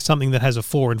you getting something that has a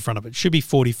 4 in front of it. It should be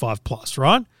 45 plus,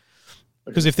 right?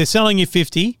 Because if they're selling you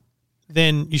 50,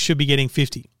 then you should be getting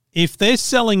 50. If they're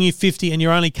selling you 50 and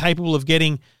you're only capable of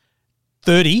getting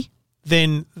 30,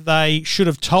 then they should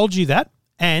have told you that.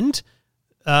 And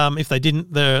if they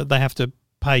didn't, they have to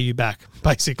pay you back,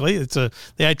 basically. The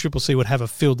ACCC would have a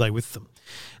field day with them.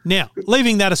 Now,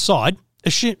 leaving that aside,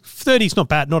 30 is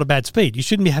not a bad speed. You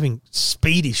shouldn't be having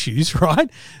speed issues, right,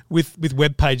 with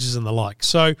web pages and the like.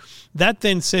 So that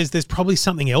then says there's probably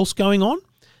something else going on.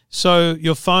 So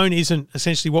your phone isn't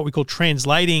essentially what we call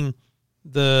translating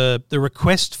the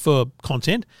request for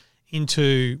content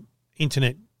into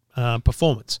internet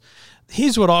performance.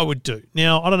 Here's what I would do.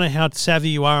 Now, I don't know how savvy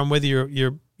you are and whether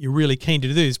you're you're really keen to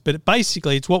do this, but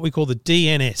basically it's what we call the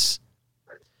DNS.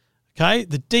 Okay,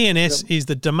 the DNS is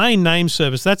the domain name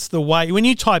service. That's the way, when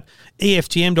you type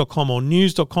EFTM.com or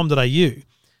news.com.au, the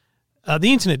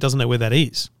internet doesn't know where that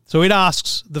is. So it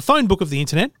asks the phone book of the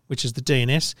internet, which is the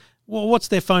DNS, well, what's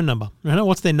their phone number?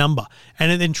 What's their number?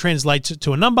 And it then translates it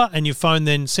to a number, and your phone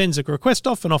then sends a request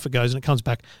off, and off it goes, and it comes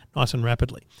back nice and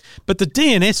rapidly. But the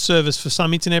DNS service for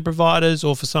some internet providers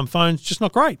or for some phones is just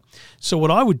not great. So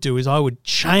what I would do is I would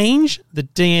change the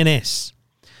DNS.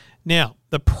 Now,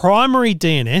 the primary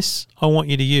DNS I want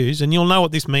you to use, and you'll know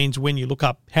what this means when you look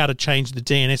up how to change the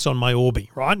DNS on my Orbi,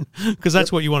 right? Because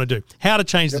that's what you want to do. How to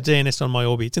change the DNS on my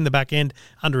Orbi. It's in the back end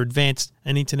under advanced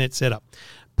and internet setup.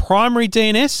 Primary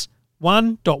DNS,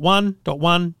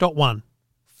 1.1.1.1.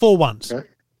 4 ones. Okay.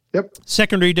 Yep.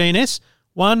 Secondary DNS,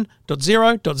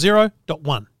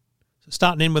 1.0.0.1. So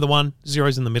start and end with a 1,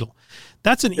 zeros in the middle.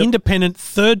 That's an independent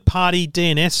third-party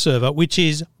DNS server, which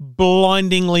is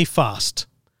blindingly fast.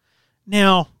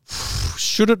 Now,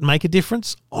 should it make a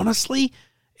difference? Honestly,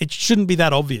 it shouldn't be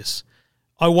that obvious.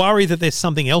 I worry that there's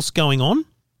something else going on,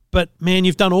 but man,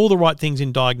 you've done all the right things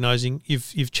in diagnosing.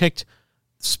 You've checked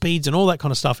speeds and all that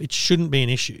kind of stuff. It shouldn't be an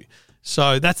issue.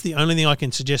 So that's the only thing I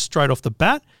can suggest straight off the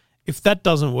bat. If that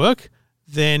doesn't work,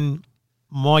 then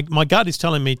my gut is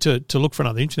telling me to look for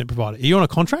another internet provider. Are you on a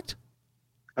contract?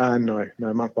 No,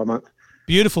 month by month.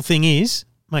 Beautiful thing is,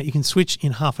 mate, you can switch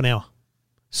in half an hour.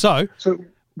 So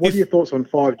what are your thoughts on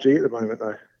 5G at the moment,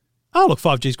 though? Oh, look,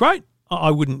 5G is great. I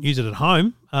wouldn't use it at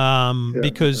home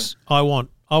because I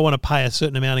want to pay a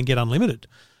certain amount and get unlimited.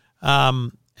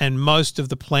 And most of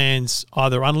the plans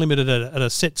either unlimited at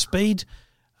a set speed,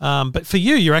 but for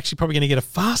you, you're actually probably going to get a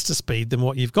faster speed than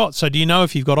what you've got. So do you know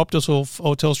if you've got Optus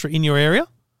or Telstra in your area?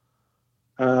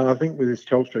 I think with this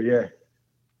Telstra, yeah.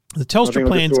 The Telstra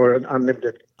plans... I saw an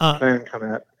unlimited plan come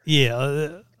out.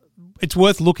 Yeah, it's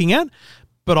worth looking at,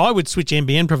 but I would switch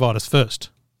NBN providers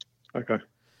first. Okay.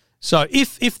 So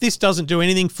if this doesn't do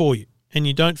anything for you and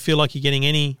you don't feel like you're getting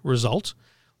any result,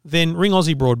 then ring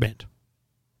Aussie Broadband.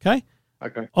 Okay?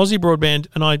 Okay. Aussie Broadband,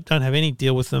 and I don't have any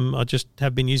deal with them. I just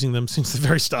have been using them since the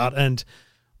very start, and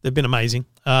they've been amazing.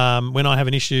 When I have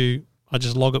an issue, I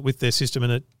just log it with their system,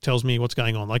 and it tells me what's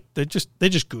going on. Like they're just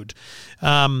good.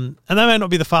 And they may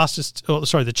not be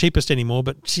the cheapest anymore,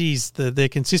 but geez, they're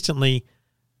consistently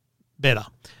better.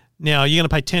 Now you're going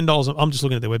to pay $10. I'm just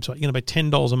looking at their website. You're going to pay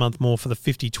 $10 a month more for the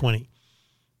 50/20.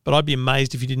 But I'd be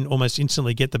amazed if you didn't almost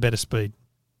instantly get the better speed.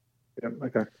 Yeah,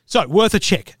 okay. So worth a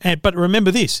check. But remember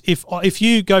this, if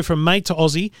you go from mate to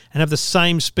Aussie and have the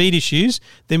same speed issues,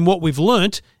 then what we've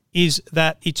learnt is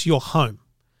that it's your home.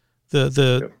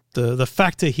 The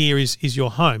factor here is your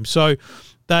home. So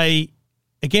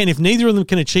if neither of them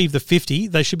can achieve the 50,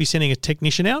 they should be sending a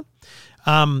technician out.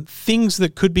 Things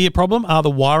that could be a problem are the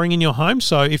wiring in your home.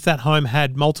 So if that home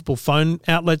had multiple phone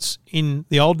outlets in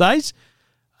the old days,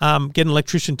 get an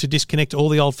electrician to disconnect all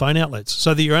the old phone outlets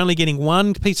so that you're only getting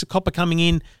one piece of copper coming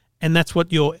in, and that's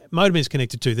what your modem is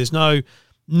connected to. There's no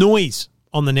noise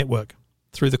on the network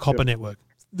through the copper network.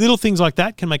 Little things like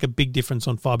that can make a big difference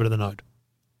on fibre to the node.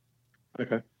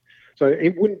 Okay. So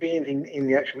it wouldn't be anything in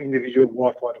the actual individual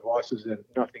Wi-Fi devices and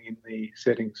nothing in the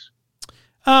settings?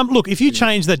 Look, if you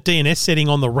change that DNS setting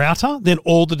on the router, then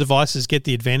all the devices get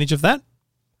the advantage of that,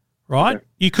 right? Okay.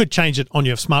 You could change it on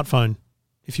your smartphone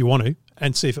if you want to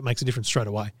and see if it makes a difference straight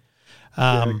away.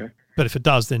 But if it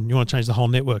does, then you want to change the whole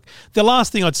network. The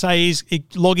last thing I'd say is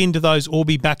log into those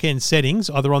Orbi backend settings,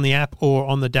 either on the app or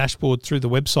on the dashboard through the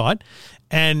website,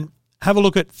 and have a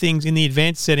look at things in the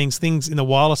advanced settings, things in the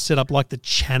wireless setup like the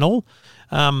channel.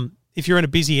 If you're in a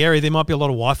busy area, there might be a lot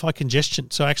of Wi-Fi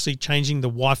congestion. So actually changing the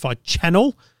Wi-Fi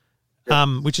channel,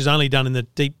 which is only done in the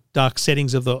deep, dark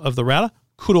settings of the router,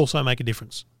 could also make a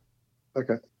difference.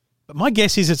 Okay. But my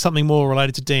guess is it's something more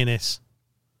related to DNS.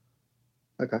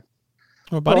 Okay.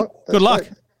 All right, buddy. All right, good luck.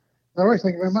 Great. No worries.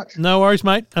 Thank you very much. No worries,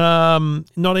 mate.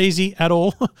 Not easy at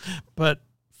all, but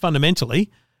fundamentally,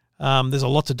 there's a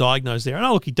lot to diagnose there. And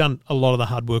look, you've done a lot of the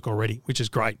hard work already, which is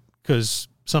great because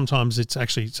sometimes it's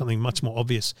actually something much more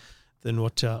obvious than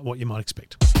what you might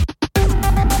expect.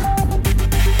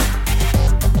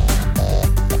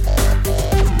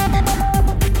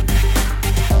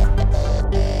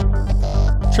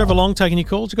 Trevor Long taking your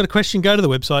calls. You've got a question, go to the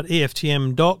website,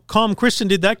 EFTM.com. Kristen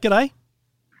did that. G'day.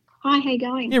 Hi, how you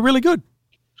going? Yeah, really good.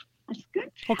 That's good.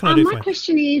 What can I do for you? My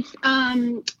question is,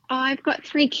 I've got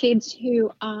 3 kids who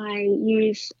I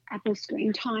use Apple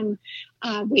Screen Time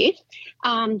with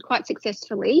quite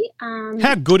successfully.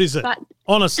 How good is it?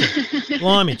 Honestly.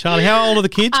 Blimey, Charlie. How old are the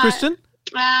kids, Kristen?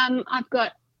 I've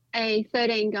got a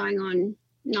 13 going on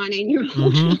 19-year-old.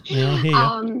 Mm-hmm. Yeah,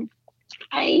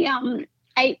 I hear you.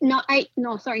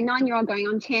 9-year-old going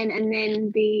on 10, and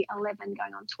then the 11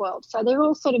 going on 12. So they're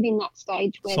all sort of in that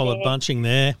stage where Solid bunching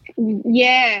there.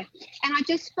 Yeah, and I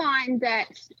just find that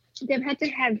they've had to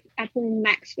have Apple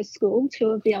Macs for school, 2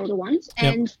 of the older ones,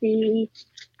 and the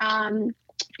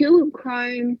Google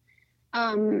Chrome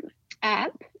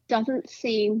app doesn't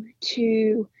seem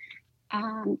to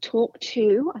talk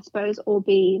to, I suppose, or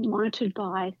be monitored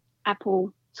by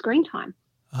Apple Screen Time.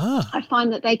 I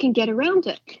find that they can get around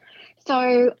it.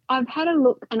 So I've had a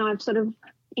look and I've sort of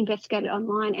investigated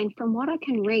online, and from what I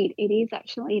can read, it is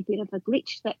actually a bit of a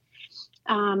glitch that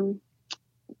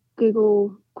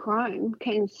Google Chrome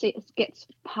gets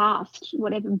past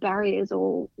whatever barriers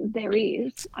or there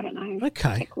is. I don't know.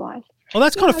 Okay. Tech-wise. Well,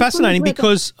 that's kind of fascinating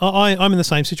because I'm in the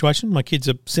same situation. My kids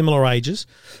are similar ages.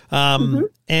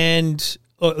 And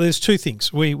there's 2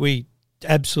 things. We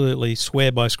absolutely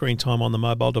swear by screen time on the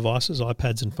mobile devices,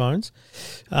 iPads and phones.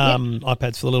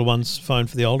 iPads for the little ones, phone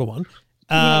for the older one.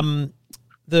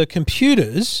 The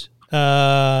computers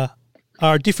are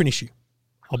a different issue.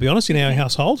 I'll be honest, in our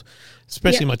household,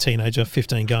 especially my teenager,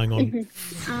 15 going on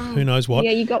who knows what.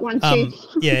 Yeah, you got one too.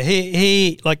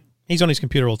 He's on his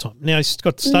computer all the time. Now, he's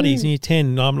got studies in year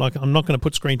 10. I'm not going to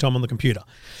put screen time on the computer.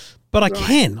 But I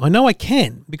know I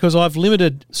can because I've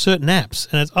limited certain apps,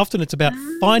 and it's about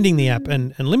finding the app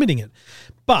and limiting it.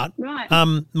 But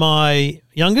my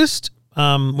youngest,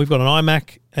 we've got an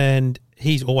iMac, and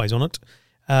he's always on it.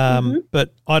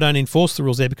 But I don't enforce the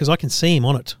rules there because I can see him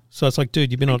on it. So it's like,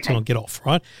 dude, you've been on it too long, get off,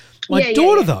 right? My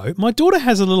daughter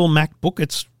has a little MacBook.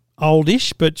 It's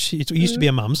oldish, but it used to be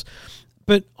a mum's.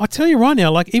 But I tell you right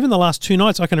now, like even the last 2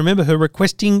 nights, I can remember her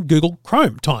requesting Google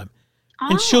Chrome time.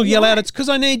 And she'll yell out, it's because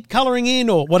I need colouring in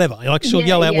or whatever. Like she'll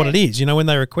yell out what it is, when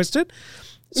they request it.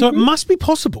 So it must be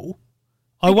possible.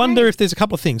 I wonder if there's a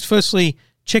couple of things. Firstly,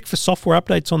 check for software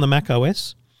updates on the Mac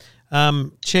OS.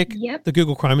 Check the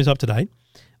Google Chrome is up to date.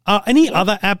 Are any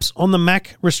other apps on the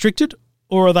Mac restricted,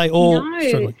 or are they all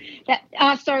struggling?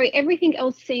 Everything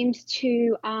else seems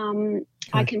to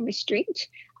I can restrict.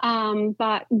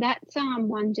 But that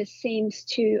one just seems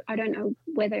to, I don't know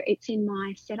whether it's in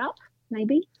my setup,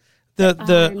 maybe.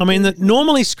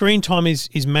 Normally screen time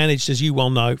is managed, as you well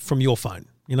know, from your phone.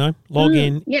 Log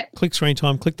in, click screen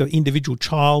time, click the individual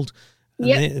child,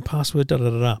 and the password,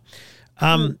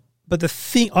 But the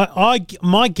thing,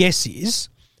 my guess is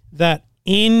that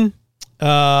in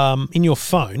your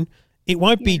phone, it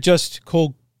won't be just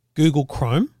called Google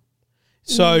Chrome.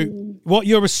 So what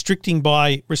you're restricting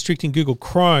by restricting Google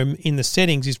Chrome in the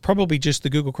settings is probably just the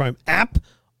Google Chrome app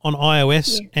on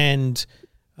iOS and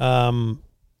on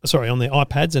the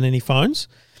iPads and any phones.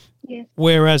 Yeah.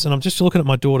 Whereas, and I'm just looking at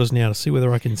my daughters now to see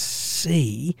whether I can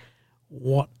see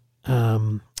what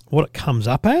it comes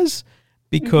up as,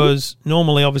 because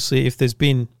normally, obviously, if there's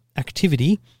been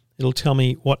activity, it'll tell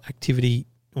me what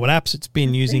apps it's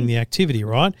been using the activity,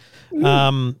 right?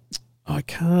 I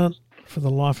can't for the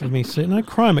life of me see. No,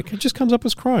 Chrome. It just comes up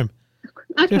as Chrome.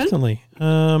 Okay. Definitely.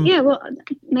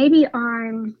 Maybe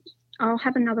I'll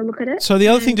have another look at it. So the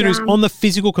other thing to do is on the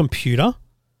physical computer.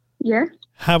 Yeah.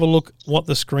 Have a look what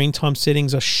the screen time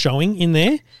settings are showing in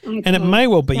there, and it may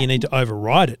well be you need to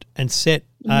override it and set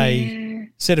a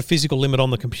physical limit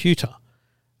on the computer.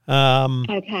 But I'm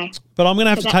going to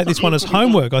have to take this one as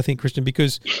homework, I think, Kristen,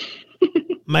 because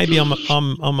maybe I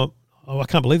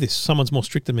can't believe this. Someone's more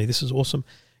strict than me. This is awesome.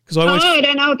 I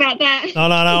don't know about that. No.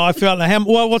 I feel like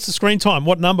what's the screen time?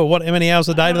 What number? How many hours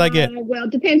a day do they get? Well,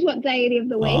 it depends what day of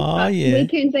the week.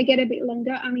 Weekends they get a bit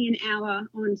longer, only an hour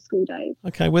on school days.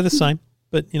 Okay, we're the same.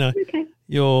 But,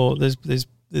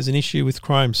 there's an issue with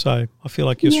Chrome, so I feel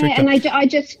like you're stricter. And I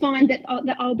just find that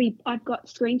I've got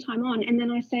screen time on, and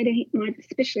then I say to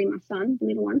especially my son, the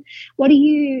middle one, what are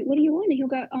you on? And he'll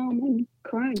go, I'm on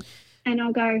Chrome. And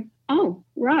I'll go, oh,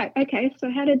 right, okay,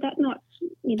 so how did that not...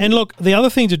 And look, the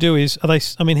other thing to do is,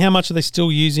 how much are they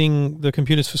still using the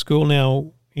computers for school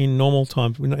now in normal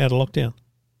times? We're not out of lockdown.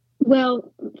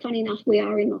 Well, funny enough, we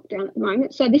are in lockdown at the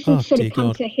moment. So this has sort of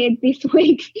come to head this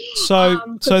week. So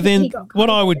then what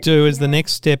I would do as the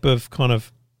next step of kind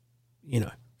of,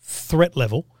 threat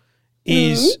level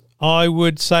is I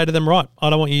would say to them, right,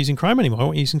 I don't want you using Chrome anymore. I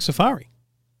want you using Safari.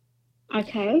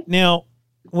 Okay. Now,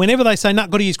 whenever they say,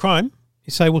 got to use Chrome,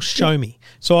 you say, well, show me.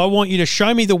 So I want you to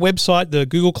show me the website, the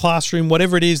Google Classroom,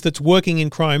 whatever it is that's working in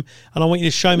Chrome, and I want you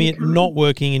to show me it not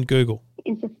working in Google.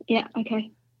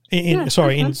 Okay. In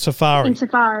Safari. In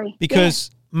Safari.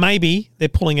 Because maybe they're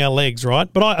pulling our legs,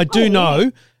 right? But I do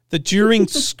know that during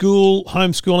school,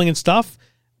 homeschooling and stuff,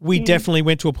 we definitely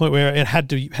went to a point where it had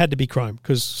to be Chrome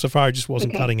because Safari just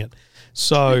wasn't cutting it.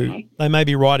 So they may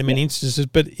be right in many instances,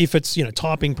 but if it's,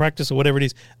 typing practice or whatever it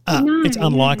is, it's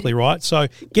unlikely, right? So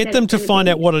get them to find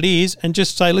out what it is and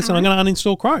just say, listen, I'm going to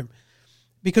uninstall Chrome.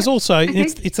 Because also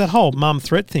it's that whole mum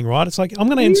threat thing, right? It's like, I'm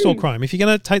going to install Chrome. If you're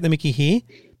going to take the mickey here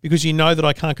because you know that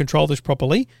I can't control this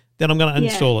properly, then I'm going to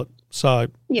uninstall it. So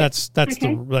that's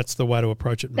the way to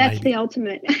approach it. That's the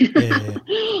ultimate. Yeah.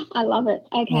 I love it.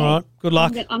 Okay. All right. Good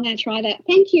luck. I'm going to try that.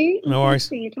 Thank you. No worries.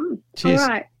 Thanks for your time. Cheers. All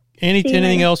right.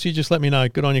 Anything else, you just let me know.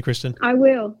 Good on you, Kristen. I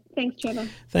will. Thanks, Trevor.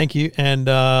 Thank you. And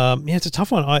it's a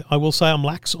tough one. I will say I'm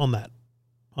lax on that.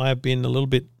 I have been a little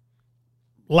bit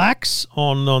lax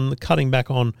on the cutting back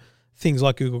on things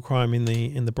like Google Chrome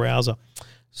in the browser.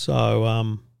 So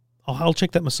I'll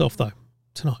check that myself though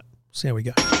tonight. See how we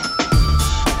go.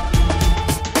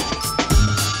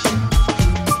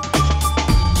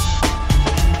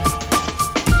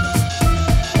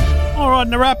 All right,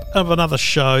 and a wrap of another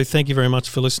show. Thank you very much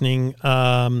for listening.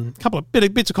 A couple of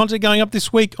bits of content going up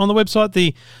this week on the website.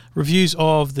 The reviews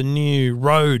of the new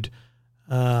Rode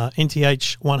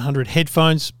NTH 100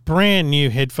 headphones, brand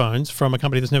new headphones from a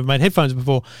company that's never made headphones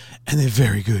before, and they're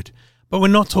very good. But we're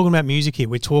not talking about music here.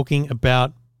 We're talking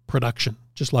about production,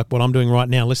 just like what I'm doing right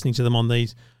now, listening to them on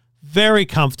these very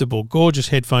comfortable, gorgeous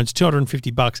headphones,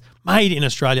 $250, made in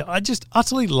Australia. I just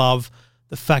utterly love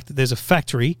the fact that there's a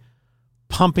factory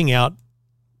pumping out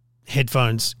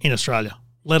headphones in Australia,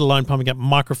 let alone pumping out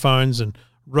microphones and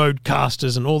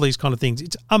roadcasters and all these kind of things.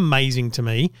 It's amazing to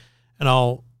me, and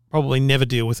I'll probably never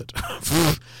deal with it.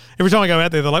 Every time I go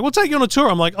out there, they're like, we'll take you on a tour.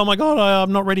 I'm like, oh my God,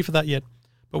 I'm not ready for that yet.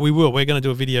 But we will. We're going to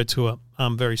do a video tour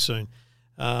very soon.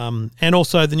 And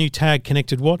also the new Tag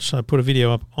connected watch. I put a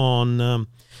video up on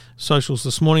socials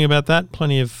this morning about that.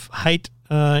 Plenty of hate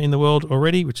in the world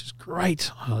already, which is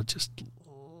great. I just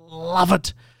love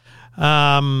it.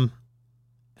 Like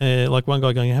one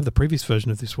guy going, I have the previous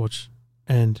version of this watch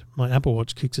and my Apple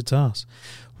Watch kicks its ass.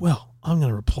 Well, I'm going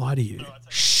to reply to you.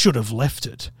 Should have left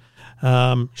it.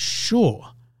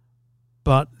 Sure.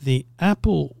 But the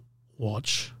Apple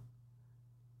Watch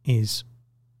is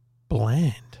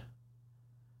bland.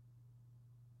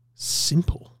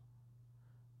 Simple.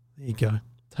 There you go.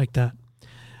 Take that.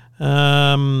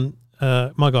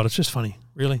 My God, it's just funny.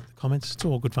 Really, the comments, it's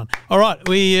all good fun. All right,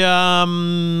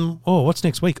 what's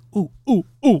next week?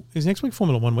 Is next week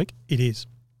Formula One week? It is.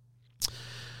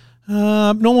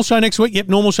 Normal show next week. Yep,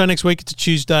 normal show next week. It's a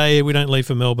Tuesday. We don't leave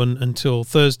for Melbourne until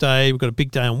Thursday. We've got a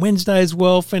big day on Wednesday as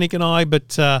well, Fennick and I,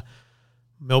 but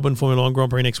Melbourne Formula One Grand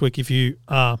Prix next week. If you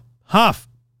are half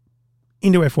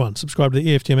into F1, subscribe to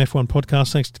the EFTM F1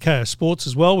 podcast. Thanks to KO Sports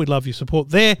as well. We'd love your support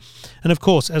there. And, of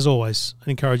course, as always, I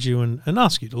encourage you and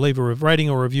ask you to leave a rating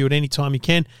or review at any time you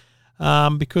can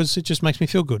because it just makes me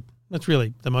feel good. That's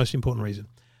really the most important reason.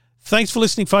 Thanks for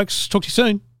listening, folks. Talk to you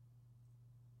soon.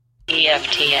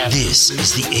 EFTM. This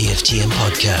is the EFTM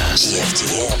podcast.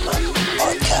 EFTM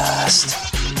podcast.